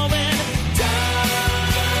all been done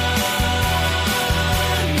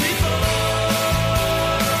before.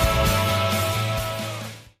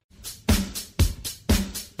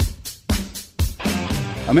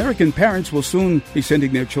 American parents will soon be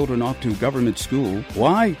sending their children off to government school.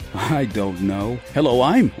 Why? I don't know. Hello,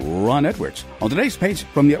 I'm Ron Edwards. On today's page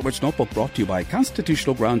from the Edwards Notebook, brought to you by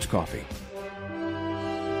Constitutional Grounds Coffee.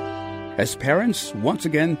 As parents once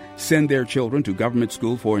again send their children to government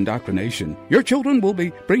school for indoctrination, your children will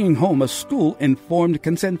be bringing home a school-informed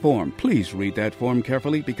consent form. Please read that form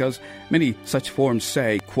carefully because many such forms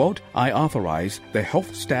say, quote, I authorize the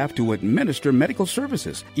health staff to administer medical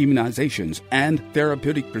services, immunizations, and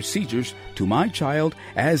therapeutic procedures to my child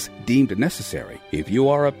as deemed necessary. If you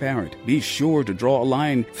are a parent, be sure to draw a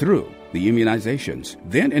line through the immunizations,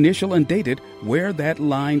 then initial and date it where that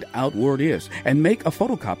lined out word is, and make a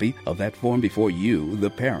photocopy of that form before you, the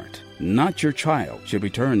parent, not your child, should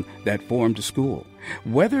return that form to school.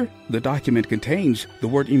 Whether the document contains the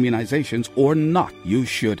word immunizations or not, you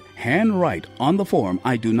should handwrite on the form,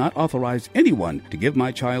 I do not authorize anyone to give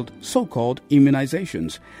my child so-called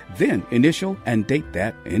immunizations. Then initial and date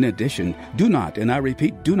that. In addition, do not, and I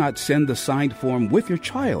repeat, do not send the signed form with your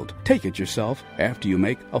child. Take it yourself after you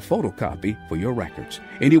make a photocopy for your records.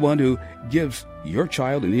 Anyone who gives your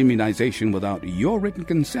child an immunization without your written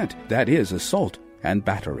consent, that is assault and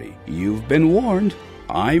battery. You've been warned.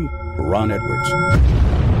 I'm Ron Edwards.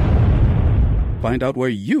 Find out where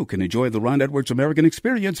you can enjoy the Ron Edwards American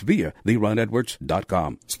Experience via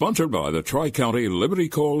theronedwards.com. Sponsored by the Tri-County Liberty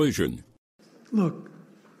Coalition. Look,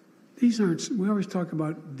 these aren't, we always talk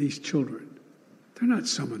about these children. They're not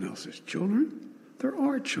someone else's children. They're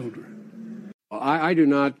our children. I do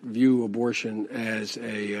not view abortion as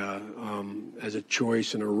a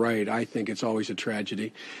choice and a right. I think it's always a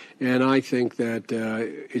tragedy, and I think that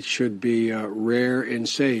it should be rare and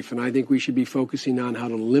safe. And I think we should be focusing on how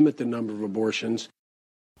to limit the number of abortions.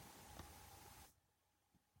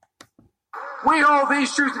 We hold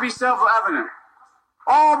these truths to be self-evident.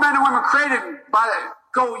 All men and women created by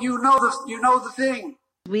go. You know the thing.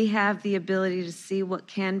 We have the ability to see what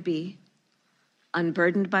can be,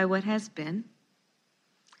 unburdened by what has been,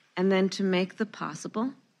 and then to make the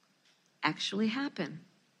possible actually happen.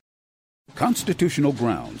 Constitutional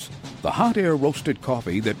Grounds, the hot air roasted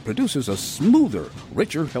coffee that produces a smoother,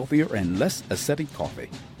 richer, healthier, and less acidic coffee.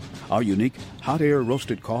 Our unique hot air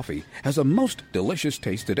roasted coffee has a most delicious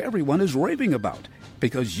taste that everyone is raving about.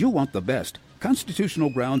 Because you want the best, Constitutional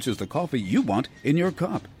Grounds is the coffee you want in your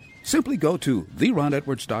cup. Simply go to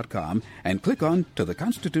theronedwards.com and click on to the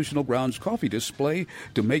Constitutional Grounds coffee display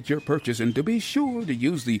to make your purchase, and to be sure to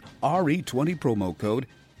use the RE20 promo code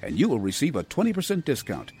and you will receive a 20%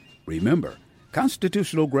 discount. Remember,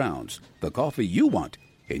 Constitutional Grounds, the coffee you want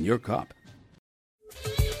in your cup.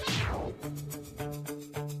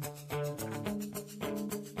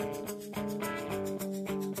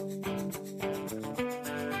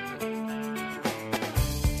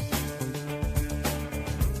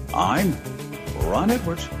 I'm Ron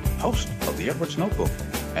Edwards, host of the Edwards Notebook,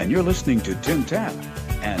 and you're listening to Tim Tapp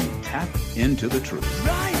and Tap Into the Truth.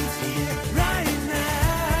 Right here, right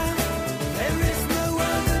now. There is no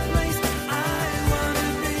other place I want to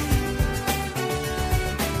be.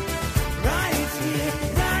 Right here,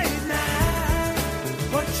 right now.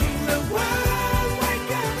 Watching the world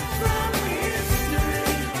wake up from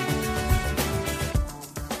history.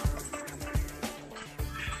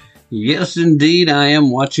 Yes, indeed, I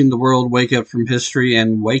am watching the world wake up from history,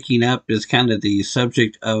 and waking up is kind of the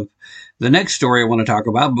subject of the next story I want to talk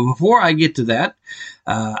about. But before I get to that,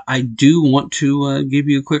 I do want to give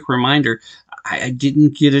you a quick reminder. I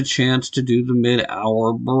didn't get a chance to do the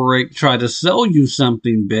mid-hour break, try to sell you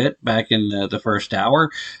something bit back in the first hour,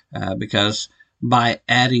 because by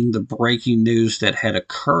adding the breaking news that had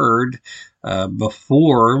occurred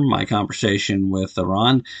before my conversation with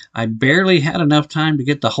Ron, I barely had enough time to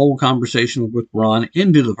get the whole conversation with Ron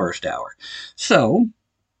into the first hour. So,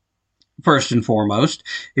 first and foremost,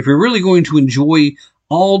 if you're really going to enjoy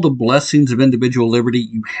all the blessings of individual liberty,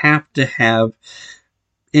 you have to have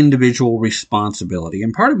individual responsibility.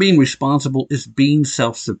 And part of being responsible is being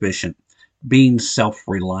self-sufficient, being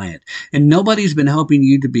self-reliant. And nobody's been helping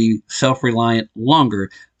you to be self-reliant longer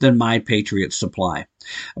than My Patriot Supply.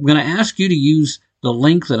 I'm going to ask you to use the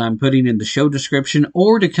link that I'm putting in the show description,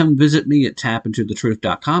 or to come visit me at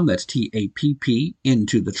tappintothetruth.com. That's TAPP,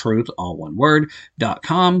 into the truth, all one word,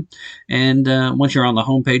 .com. And once you're on the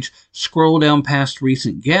homepage, scroll down past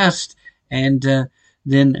recent guests, and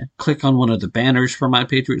then click on one of the banners for My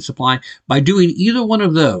Patriot Supply. By doing either one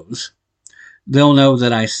of those, they'll know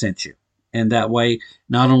that I sent you. And that way,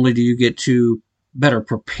 not only do you get to better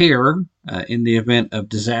prepare in the event of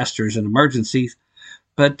disasters and emergencies,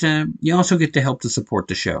 but you also get to help to support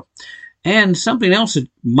the show. And something else that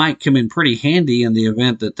might come in pretty handy in the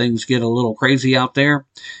event that things get a little crazy out there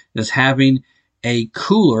is having a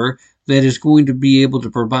cooler that is going to be able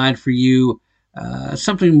to provide for you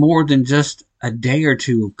something more than just a day or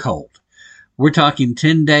two of cold. We're talking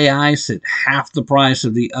 10-day ice at half the price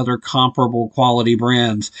of the other comparable quality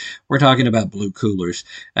brands. We're talking about Blue Coolers.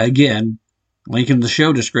 Again, link in the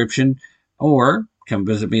show description, or come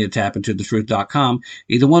visit me at tapintothetruth.com.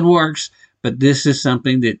 Either one works, but this is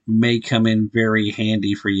something that may come in very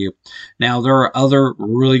handy for you. Now, there are other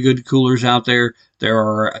really good coolers out there. There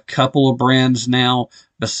are a couple of brands now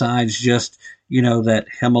besides just, that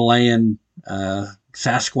Himalayan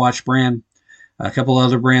Sasquatch brand. A couple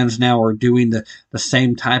other brands now are doing the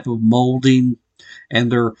same type of molding,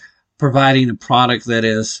 and they're providing a product that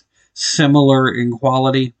is similar in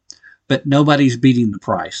quality, but nobody's beating the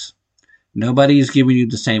price. Nobody's giving you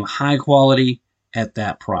the same high quality at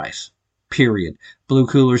that price, period. Blue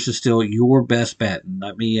Coolers is still your best bet. And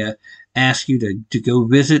let me ask you to go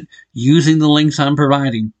visit using the links I'm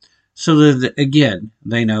providing so that, again,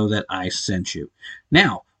 they know that I sent you.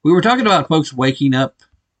 Now, we were talking about folks waking up.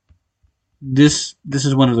 This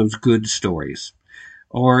is one of those good stories,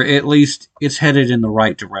 or at least it's headed in the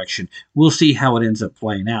right direction. We'll see how it ends up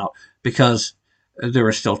playing out, because there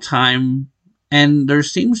is still time, and there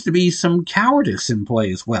seems to be some cowardice in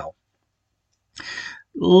play as well.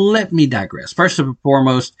 Let me digress. First and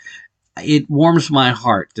foremost, it warms my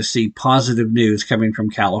heart to see positive news coming from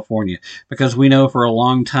California, because we know for a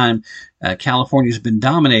long time California's been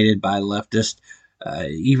dominated by leftists,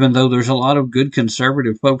 even though there's a lot of good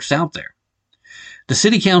conservative folks out there. The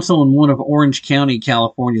city council in one of Orange County,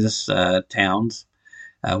 California's towns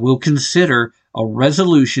will consider a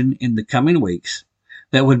resolution in the coming weeks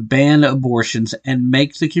that would ban abortions and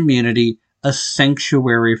make the community a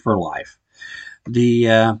sanctuary for life.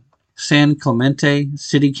 The San Clemente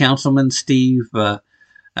City Councilman Steve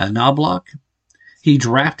Knobloch, he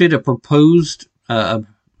drafted and proposed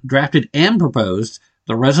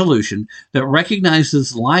the resolution that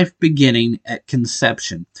recognizes life beginning at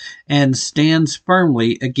conception and stands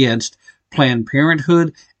firmly against Planned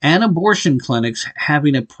Parenthood and abortion clinics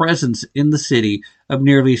having a presence in the city of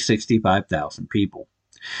nearly 65,000 people.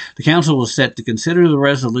 The council is set to consider the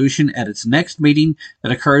resolution at its next meeting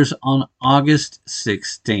that occurs on August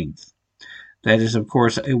 16th. That is, of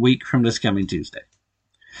course, a week from this coming Tuesday.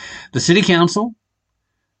 The City Council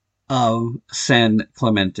of San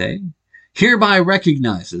Clemente hereby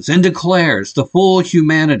recognizes and declares the full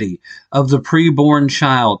humanity of the preborn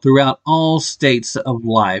child throughout all states of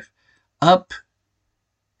life up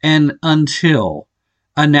and until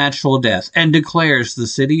a natural death, and declares the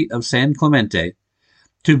city of San Clemente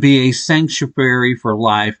to be a sanctuary for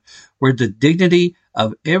life where the dignity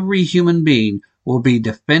of every human being will be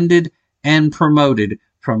defended and promoted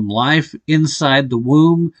from life inside the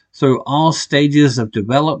womb through all stages of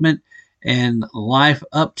development and life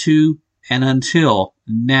up to and until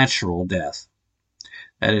natural death.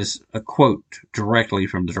 That is a quote directly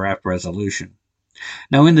from the draft resolution.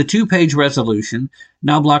 Now, in the 2-page resolution,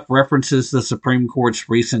 Knobloch references the Supreme Court's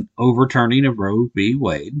recent overturning of Roe v.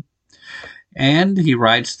 Wade, and he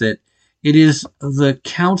writes that it is the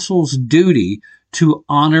council's duty to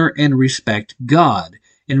honor and respect God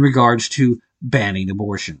in regards to banning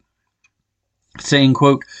abortion, saying,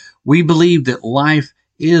 quote, "We believe that life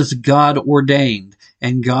is God ordained,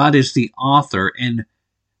 and God is the author and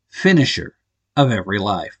finisher of every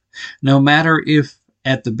life, no matter if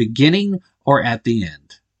at the beginning or at the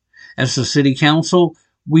end. As the City Council,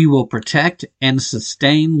 we will protect and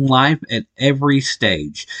sustain life at every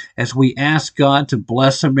stage. As we ask God to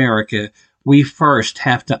bless America, we first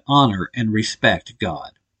have to honor and respect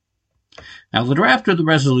God." Now, the draft of the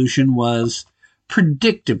resolution was has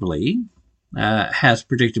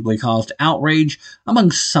predictably caused outrage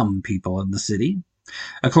among some people in the city.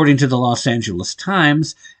 According to the Los Angeles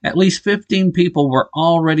Times, at least 15 people were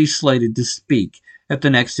already slated to speak at the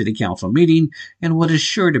next city council meeting in what is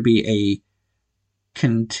sure to be a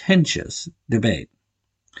contentious debate.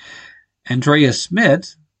 Andrea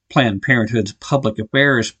Smith, Planned Parenthood's public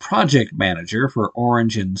affairs project manager for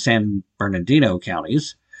Orange and San Bernardino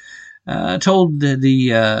counties, told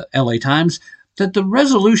the LA Times that the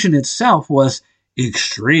resolution itself was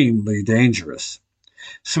extremely dangerous.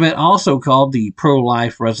 Smith also called the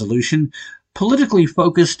pro-life resolution politically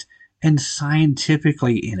focused and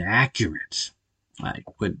scientifically inaccurate. I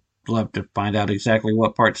would love to find out exactly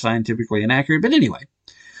what part scientifically inaccurate, but anyway.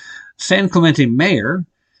 San Clemente Mayor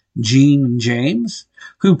Gene James,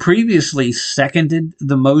 who previously seconded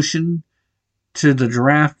the motion to the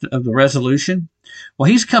draft of the resolution, well,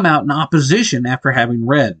 he's come out in opposition after having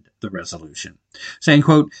read the resolution, saying,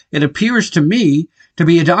 quote, "It appears to me to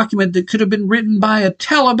be a document that could have been written by a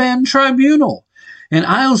Taliban tribunal. And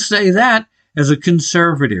I'll say that as a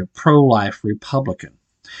conservative, pro-life Republican."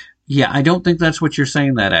 Yeah, I don't think that's what you're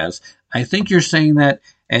saying that as. I think you're saying that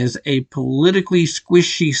as a politically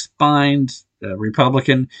squishy-spined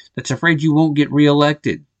Republican that's afraid you won't get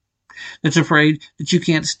reelected, that's afraid that you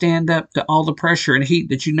can't stand up to all the pressure and heat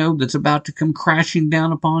that you know that's about to come crashing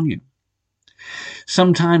down upon you.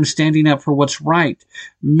 Sometimes standing up for what's right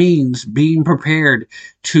means being prepared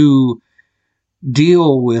to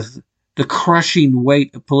deal with the crushing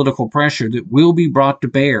weight of political pressure that will be brought to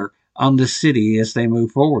bear on the city as they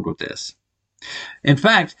move forward with this. In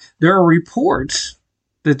fact, there are reports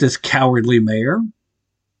that this cowardly mayor,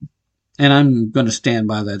 and I'm going to stand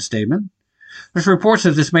by that statement, there's reports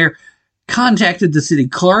that this mayor contacted the city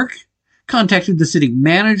clerk, contacted the city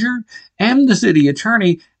manager, and the city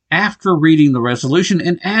attorney after reading the resolution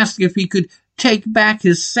and asked if he could take back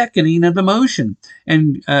his seconding of the motion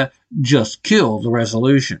and just kill the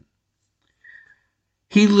resolution.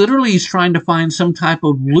 He literally is trying to find some type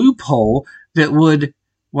of loophole that would,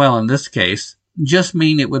 well, in this case, just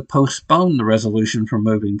mean it would postpone the resolution from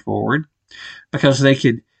moving forward because they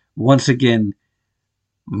could once again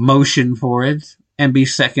motion for it and be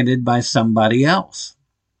seconded by somebody else.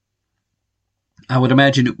 I would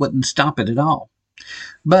imagine it wouldn't stop it at all.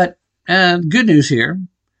 But good news here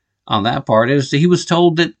on that part is that he was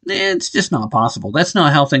told that it's just not possible. That's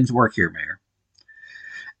not how things work here, Mayor.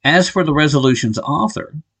 As for the resolution's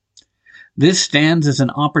author, this stands as an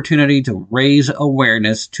opportunity to raise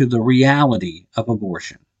awareness to the reality of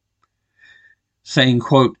abortion. Saying,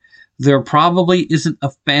 quote, there probably isn't a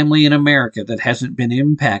family in America that hasn't been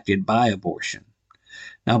impacted by abortion.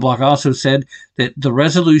 Now, Block also said that the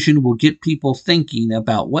resolution will get people thinking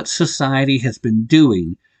about what society has been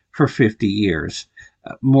doing for 50 years.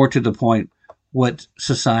 More to the point, what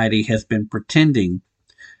society has been pretending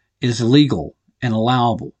is legal and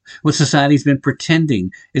allowable. What society's been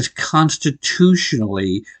pretending is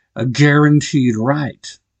constitutionally a guaranteed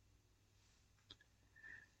right.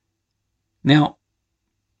 Now,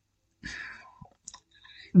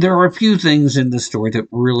 there are a few things in this story that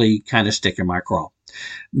really kind of stick in my craw.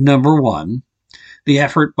 Number one, the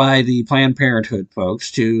effort by the Planned Parenthood folks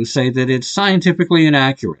to say that it's scientifically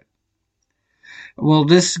inaccurate. Well,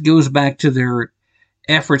 this goes back to their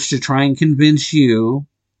efforts to try and convince you,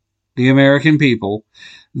 the American people,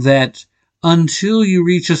 that until you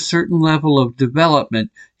reach a certain level of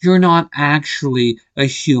development, you're not actually a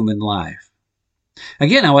human life.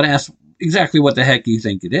 Again, I would ask exactly what the heck you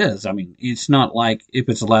think it is. I mean, it's not like if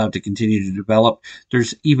it's allowed to continue to develop,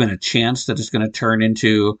 there's even a chance that it's going to turn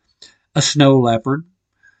into a snow leopard.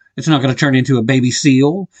 It's not going to turn into a baby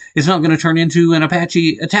seal. It's not going to turn into an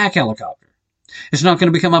Apache attack helicopter. It's not going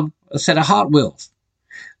to become a set of Hot Wheels.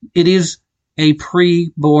 It is a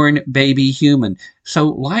pre-born baby human. So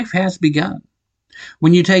life has begun.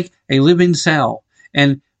 When you take a living cell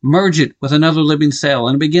and merge it with another living cell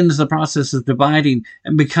and it begins the process of dividing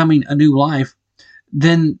and becoming a new life,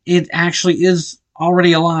 then it actually is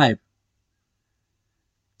already alive.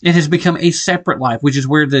 It has become a separate life, which is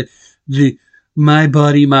where the my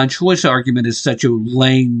body, my choice argument is such a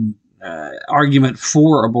lame argument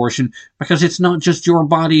for abortion, because it's not just your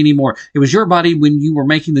body anymore. It was your body when you were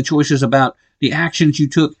making the choices about the actions you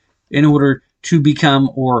took in order to become,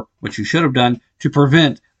 or what you should have done, to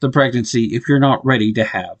prevent the pregnancy if you're not ready to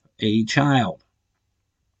have a child.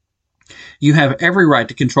 You have every right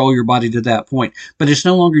to control your body to that point, but it's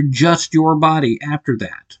no longer just your body after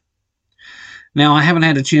that. Now, I haven't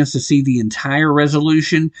had a chance to see the entire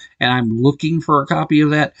resolution, and I'm looking for a copy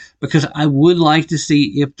of that because I would like to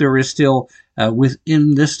see if there is still,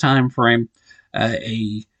 within this time frame,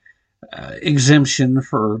 a exemption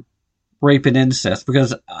for rape and incest,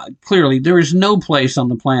 because clearly there is no place on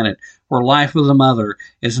the planet where life with a mother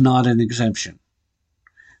is not an exemption.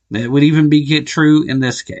 That would even be true in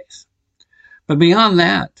this case. But beyond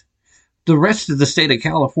that, the rest of the state of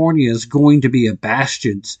California is going to be a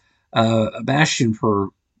bastion for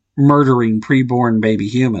murdering preborn baby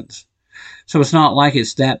humans. So it's not like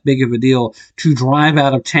it's that big of a deal to drive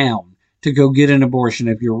out of town to go get an abortion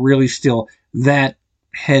if you're really still that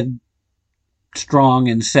headstrong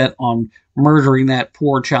and set on murdering that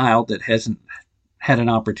poor child that hasn't had an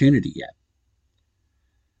opportunity yet.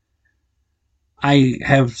 I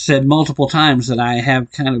have said multiple times that I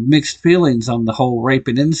have kind of mixed feelings on the whole rape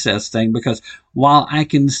and incest thing, because while I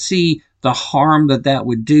can see the harm that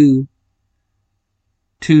would do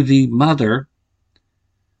to the mother,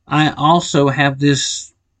 I also have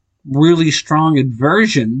this really strong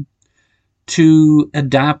aversion to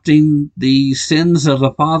adopting the sins of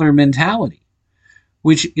the father mentality,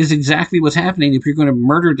 which is exactly what's happening if you're going to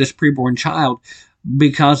murder this preborn child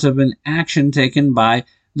because of an action taken by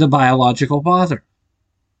the biological father.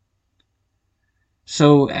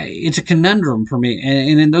 So it's a conundrum for me.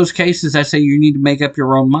 And in those cases, I say you need to make up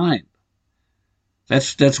your own mind.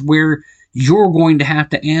 That's where you're going to have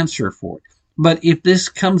to answer for it. But if this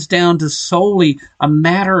comes down to solely a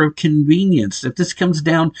matter of convenience, if this comes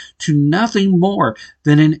down to nothing more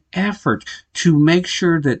than an effort to make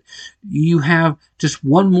sure that you have just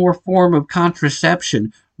one more form of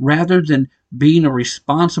contraception rather than being a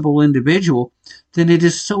responsible individual, then it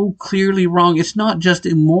is so clearly wrong. It's not just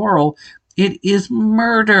immoral, it is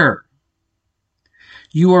murder.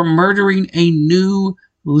 You are murdering a new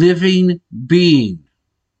living being.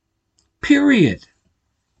 Period.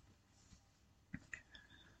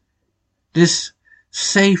 This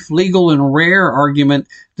safe, legal, and rare argument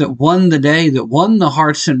that won the day, that won the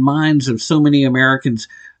hearts and minds of so many Americans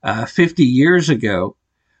 50 years ago,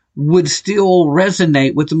 would still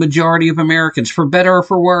resonate with the majority of Americans, for better or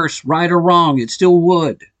for worse, right or wrong, it still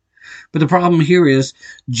would. But the problem here is,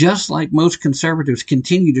 just like most conservatives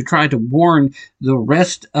continue to try to warn the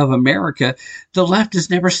rest of America, the left is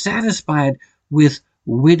never satisfied with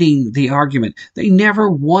winning the argument. They never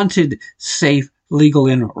wanted safe, legal,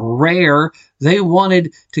 and rare. They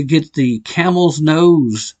wanted to get the camel's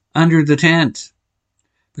nose under the tent,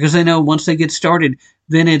 because they know once they get started,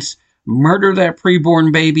 then it's murder that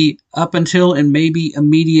preborn baby up until and maybe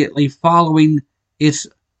immediately following its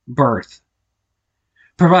birth.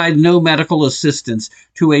 Provide no medical assistance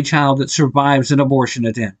to a child that survives an abortion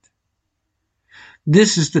attempt.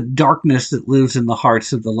 This is the darkness that lives in the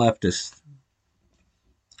hearts of the leftists.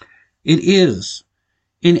 It is,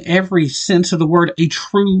 in every sense of the word, a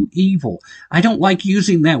true evil. I don't like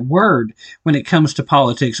using that word when it comes to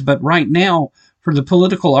politics, but right now, for the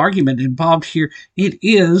political argument involved here, it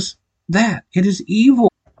is that. It is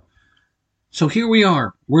evil. So here we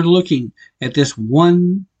are. We're looking at this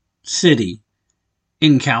one city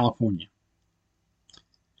in California.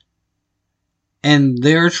 And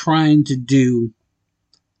they're trying to do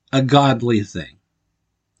a godly thing.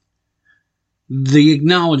 The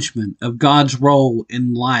acknowledgement of God's role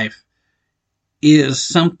in life is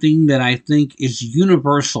something that I think is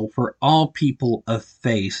universal for all people of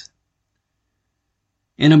faith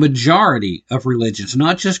in a majority of religions,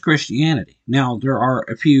 not just Christianity. Now, there are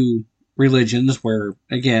a few religions where,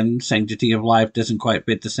 again, sanctity of life doesn't quite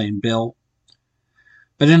fit the same bill.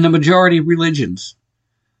 But in the majority of religions,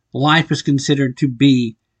 life is considered to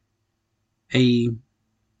be a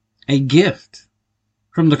gift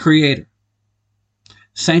from the Creator.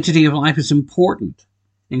 Sanctity of life is important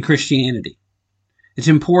in Christianity. It's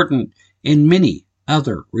important in many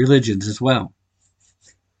other religions as well.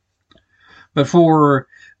 But for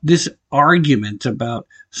this argument about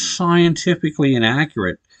scientifically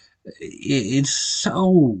inaccurate, it's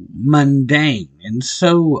so mundane and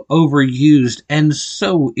so overused and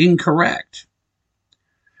so incorrect.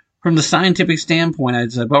 From the scientific standpoint,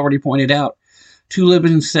 as I've already pointed out, two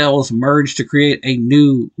living cells merge to create a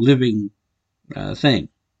new living thing.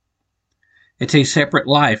 It's a separate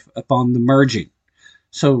life upon the merging.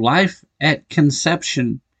 So life at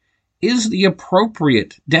conception is the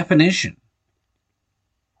appropriate definition.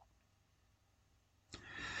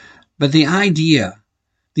 But the idea,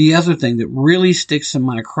 the other thing that really sticks in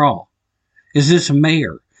my craw, is this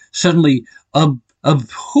mayor suddenly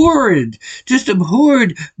abhorred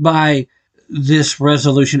by this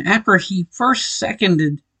resolution after he first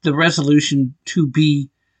seconded the resolution to be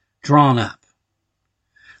drawn up.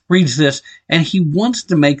 Reads this, and he wants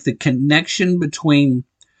to make the connection between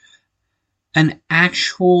an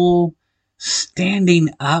actual standing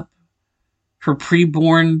up for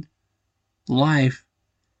preborn life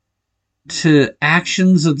to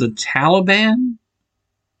actions of the Taliban.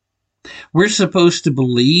 We're supposed to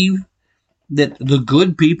believe that the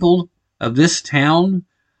good people of this town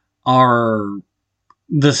are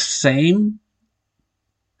the same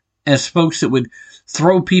as folks that would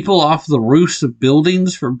throw people off the roofs of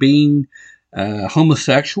buildings for being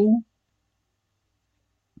homosexual.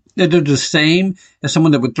 That they're the same as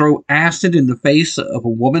someone that would throw acid in the face of a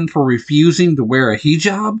woman for refusing to wear a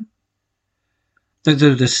hijab. That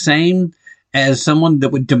they're the same as someone that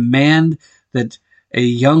would demand that a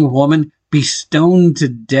young woman be stoned to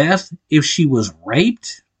death if she was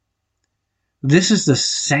raped. This is the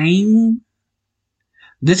same.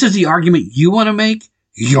 This is the argument you want to make?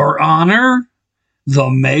 Your Honor? The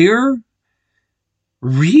mayor?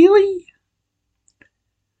 Really?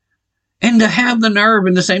 And to have the nerve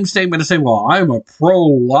in the same statement to say, well, I'm a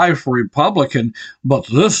pro-life Republican, but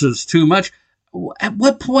this is too much. At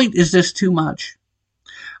what point is this too much?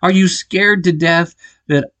 Are you scared to death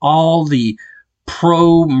that all the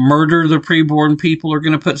pro-murder the preborn people are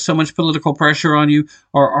going to put so much political pressure on you?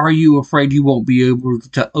 Or are you afraid you won't be able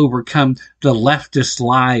to overcome the leftist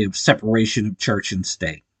lie of separation of church and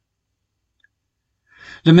state?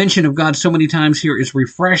 The mention of God so many times here is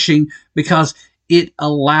refreshing because it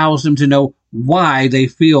allows them to know why they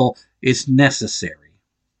feel it's necessary.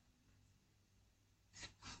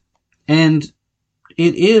 And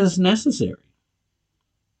it is necessary.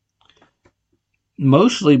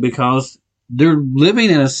 Mostly because they're living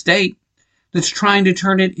in a state that's trying to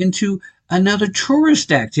turn it into another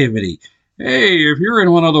tourist activity. Hey, if you're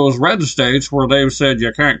in one of those red states where they've said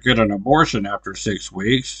you can't get an abortion after 6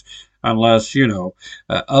 weeks, unless,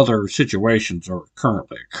 other situations are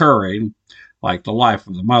currently occurring, like the life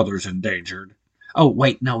of the mother's endangered. Oh,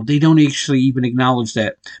 wait, no, they don't actually even acknowledge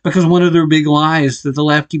that. Because one of their big lies that the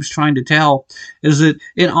left keeps trying to tell is that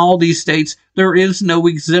in all these states, there is no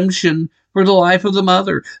exemption for the life of the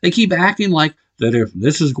mother. They keep acting like that if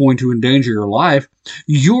this is going to endanger your life,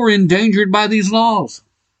 you're endangered by these laws.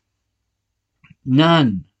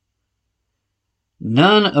 None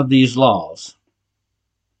of these laws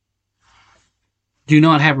do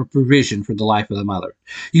not have a provision for the life of the mother.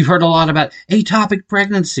 You've heard a lot about ectopic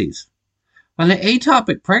pregnancies. Well, an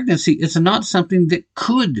ectopic pregnancy is not something that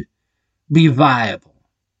could be viable.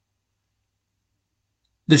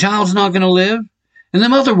 The child's not going to live, and the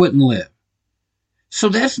mother wouldn't live. So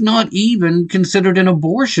that's not even considered an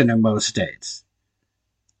abortion in most states.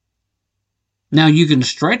 Now, you can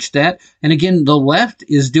stretch that, and again, the left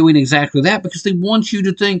is doing exactly that because they want you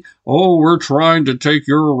to think, oh, we're trying to take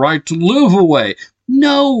your right to live away.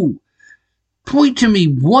 No! Point to me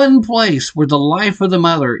one place where the life of the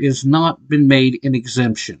mother has not been made an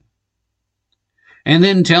exemption. And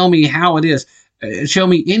then tell me how it is. Show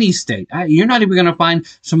me any state. You're not even going to find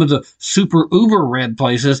some of the super uber red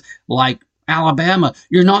places like Alabama.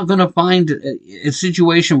 You're not going to find a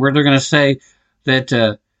situation where they're going to say that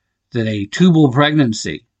a tubal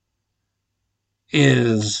pregnancy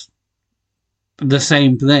is the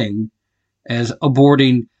same thing as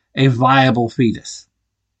aborting a viable fetus.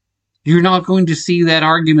 You're not going to see that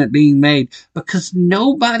argument being made because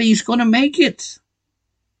nobody's going to make it.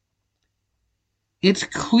 It's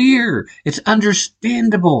clear, it's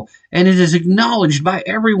understandable, and it is acknowledged by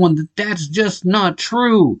everyone that that's just not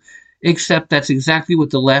true. Except that's exactly what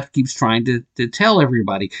the left keeps trying to tell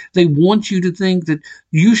everybody. They want you to think that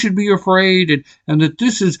you should be afraid and that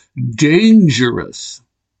this is dangerous.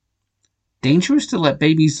 Dangerous to let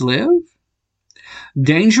babies live?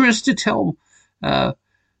 Dangerous to tell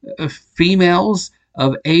females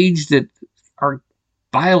of age that are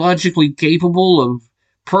biologically capable of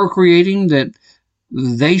procreating that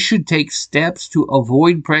they should take steps to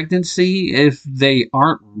avoid pregnancy if they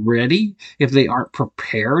aren't ready, if they aren't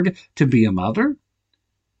prepared to be a mother?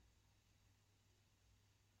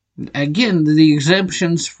 Again, the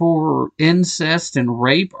exemptions for incest and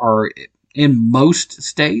rape are in most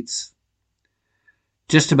states.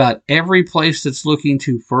 Just about every place that's looking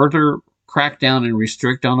to further crack down and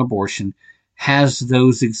restrict on abortion has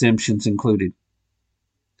those exemptions included.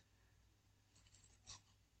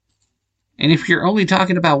 And if you're only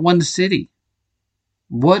talking about one city,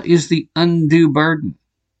 what is the undue burden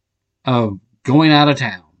of going out of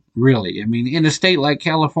town, really? I mean, in a state like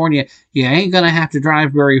California, you ain't going to have to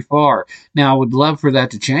drive very far. Now, I would love for that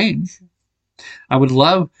to change. I would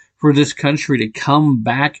love for this country to come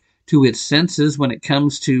back to its senses when it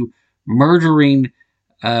comes to murdering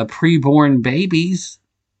preborn babies.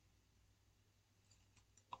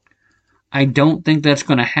 I don't think that's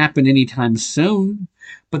going to happen anytime soon.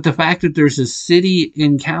 But the fact that there's a city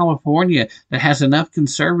in California that has enough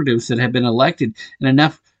conservatives that have been elected and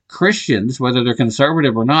enough Christians, whether they're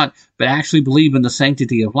conservative or not, but actually believe in the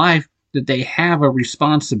sanctity of life, that they have a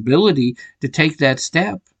responsibility to take that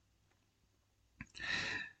step.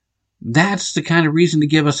 That's the kind of reason to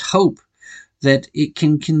give us hope that it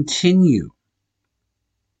can continue.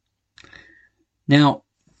 Now,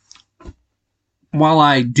 while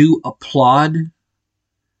I do applaud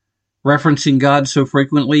referencing God so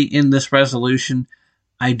frequently in this resolution,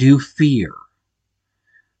 I do fear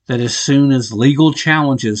that as soon as legal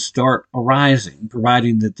challenges start arising,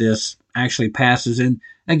 providing that this actually passes in,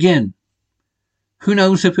 again, who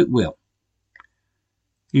knows if it will.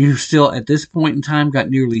 You've still, at this point in time, got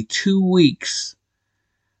nearly 2 weeks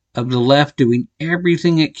of the left doing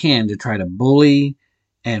everything it can to try to bully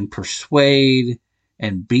and persuade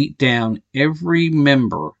and beat down every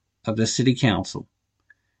member of the city council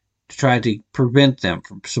to try to prevent them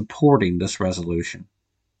from supporting this resolution.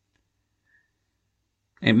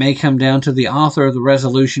 It may come down to the author of the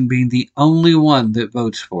resolution being the only one that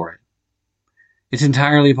votes for it. It's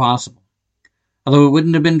entirely possible. Although it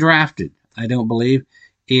wouldn't have been drafted, I don't believe,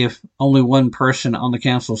 if only one person on the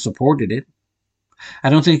council supported it. I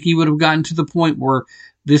don't think he would have gotten to the point where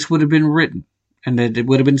this would have been written and that it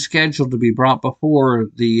would have been scheduled to be brought before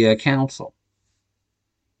the council.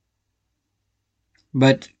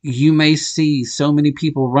 But you may see so many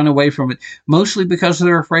people run away from it, mostly because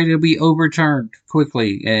they're afraid it'll be overturned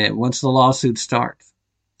quickly once the lawsuit starts.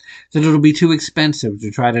 That it'll be too expensive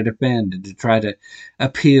to try to defend and to try to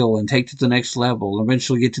appeal and take to the next level, and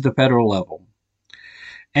eventually get to the federal level.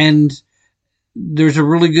 And there's a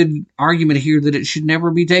really good argument here that it should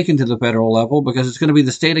never be taken to the federal level, because it's going to be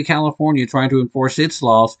the state of California trying to enforce its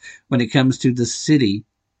laws when it comes to the city.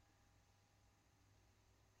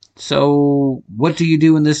 So what do you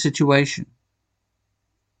do in this situation?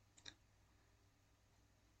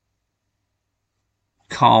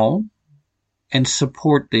 Call and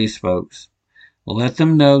support these folks. Let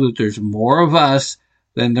them know that there's more of us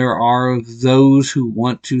than there are of those who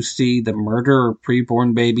want to see the murder of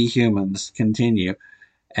preborn baby humans continue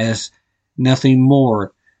as nothing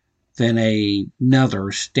more than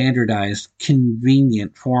another standardized,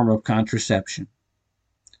 convenient form of contraception.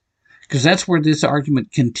 Because that's where this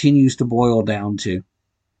argument continues to boil down to.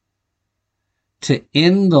 To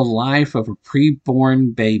end the life of a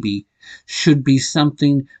preborn baby should be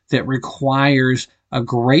something that requires a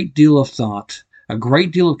great deal of thought, a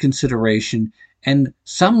great deal of consideration, and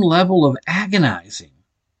some level of agonizing.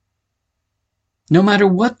 No matter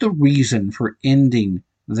what the reason for ending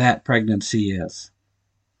that pregnancy is.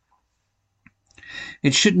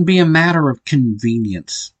 It shouldn't be a matter of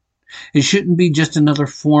convenience. It shouldn't be just another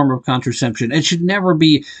form of contraception. It should never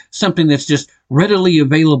be something that's just readily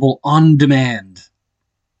available on demand.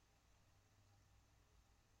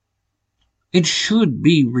 It should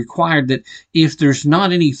be required that if there's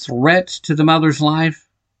not any threat to the mother's life,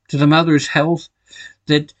 to the mother's health,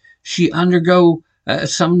 that she undergo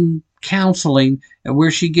some counseling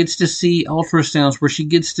where she gets to see ultrasounds, where she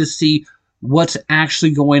gets to see what's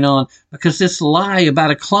actually going on, because this lie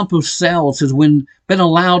about a clump of cells has been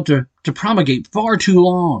allowed to promulgate far too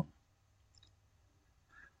long.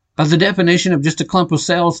 By the definition of just a clump of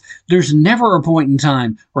cells, there's never a point in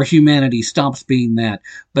time where humanity stops being that.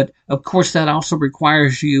 But of course, that also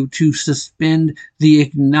requires you to suspend the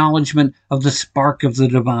acknowledgement of the spark of the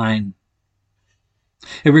divine.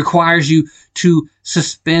 It requires you to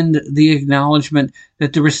suspend the acknowledgement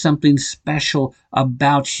that there is something special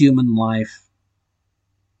about human life.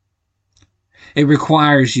 It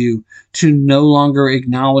requires you to no longer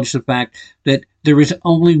acknowledge the fact that there is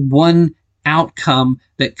only one outcome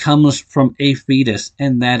that comes from a fetus,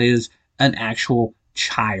 and that is an actual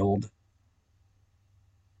child.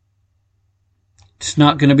 It's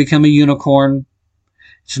not going to become a unicorn.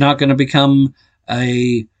 It's not going to become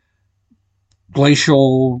a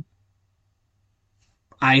glacial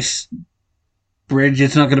ice bridge.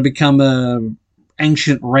 It's not going to become an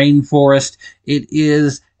ancient rainforest. It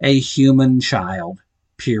is a human child,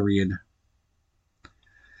 period.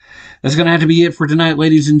 That's going to have to be it for tonight,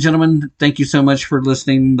 ladies and gentlemen. Thank you so much for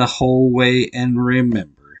listening the whole way. And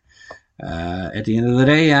remember, at the end of the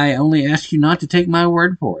day, I only ask you not to take my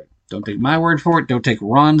word for it. Don't take my word for it. Don't take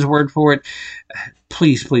Ron's word for it.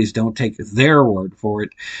 Please, please don't take their word for it.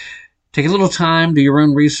 Take a little time, do your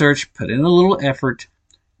own research, put in a little effort,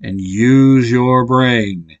 and use your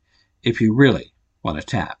brain if you really want to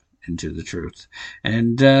tap into the truth.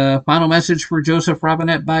 And final message for Joseph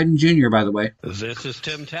Robinette Biden Jr., by the way. This is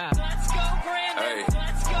Tim Tapp. Hey.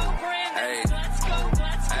 Hey.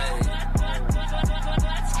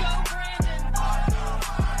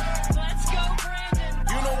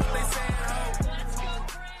 You know what they say,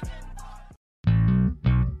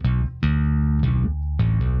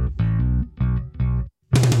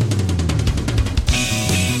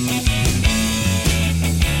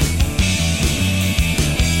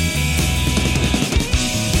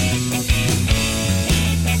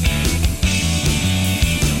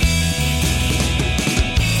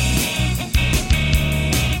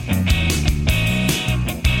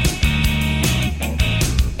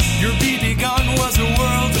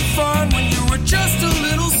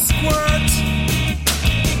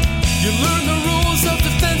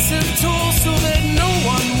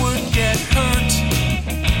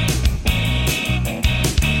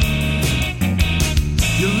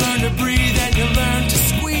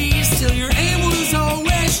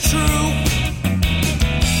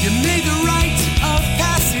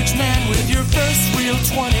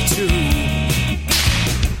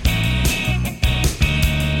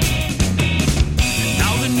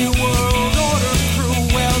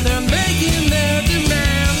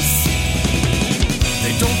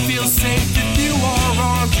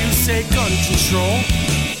 control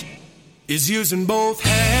is using both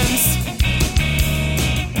hands.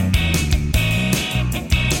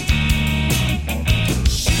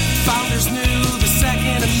 Founders knew the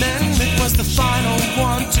Second Amendment was the final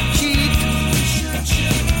one to keep,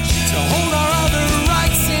 to hold our other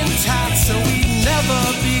rights intact so we never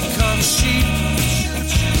become sheep.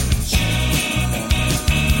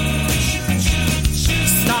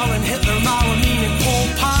 Stalin, Hitler, Mao, Amin, and Pol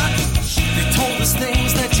Pot, they told us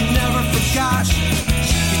things that you never forgot.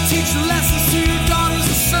 You teach the lessons to your daughters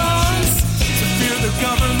and sons, to fear the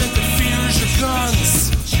government that fears your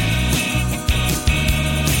guns.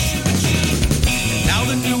 Now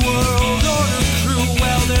the New World Order crew,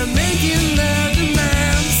 well, they're making their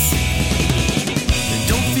demands. They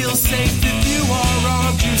don't feel safe if you are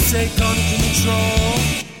armed. You say gun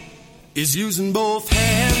control is using both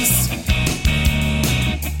hands.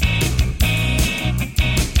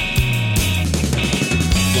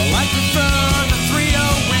 Well, I prefer the 308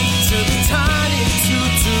 to the tiny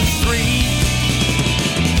 223.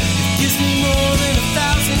 It gives me more than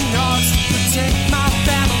 1,000 yards to protect my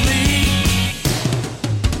family.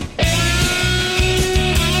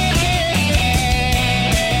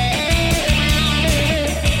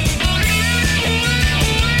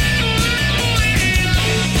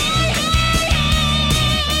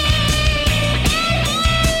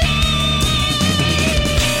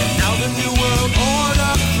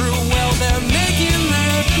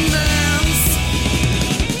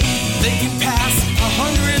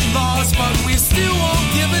 But we still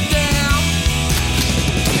won't give a damn.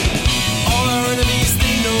 All our enemies,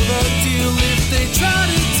 they know the deal. If they try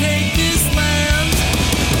to take this land,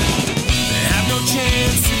 they have no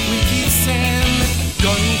chance if we keep saying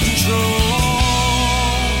gun control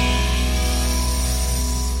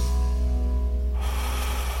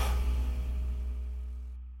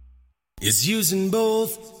is using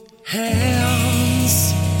both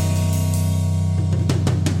hands.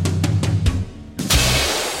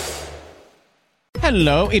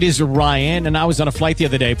 Hello, it is Ryan, and I was on a flight the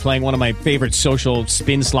other day playing one of my favorite social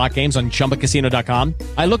spin slot games on ChumbaCasino.com.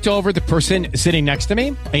 I looked over the person sitting next to me,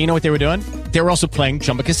 and you know what they were doing? They were also playing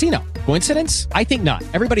Chumba Casino. Coincidence? I think not.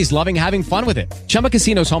 Everybody's loving having fun with it. Chumba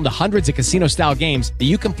Casino is home to hundreds of casino-style games that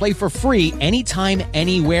you can play for free anytime,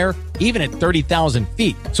 anywhere, even at 30,000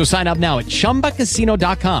 feet. So sign up now at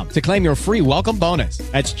ChumbaCasino.com to claim your free welcome bonus.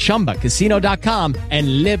 That's ChumbaCasino.com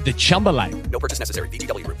and live the Chumba life. No purchase necessary.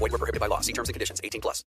 VGW. Void where prohibited by law. See terms and conditions. 18+.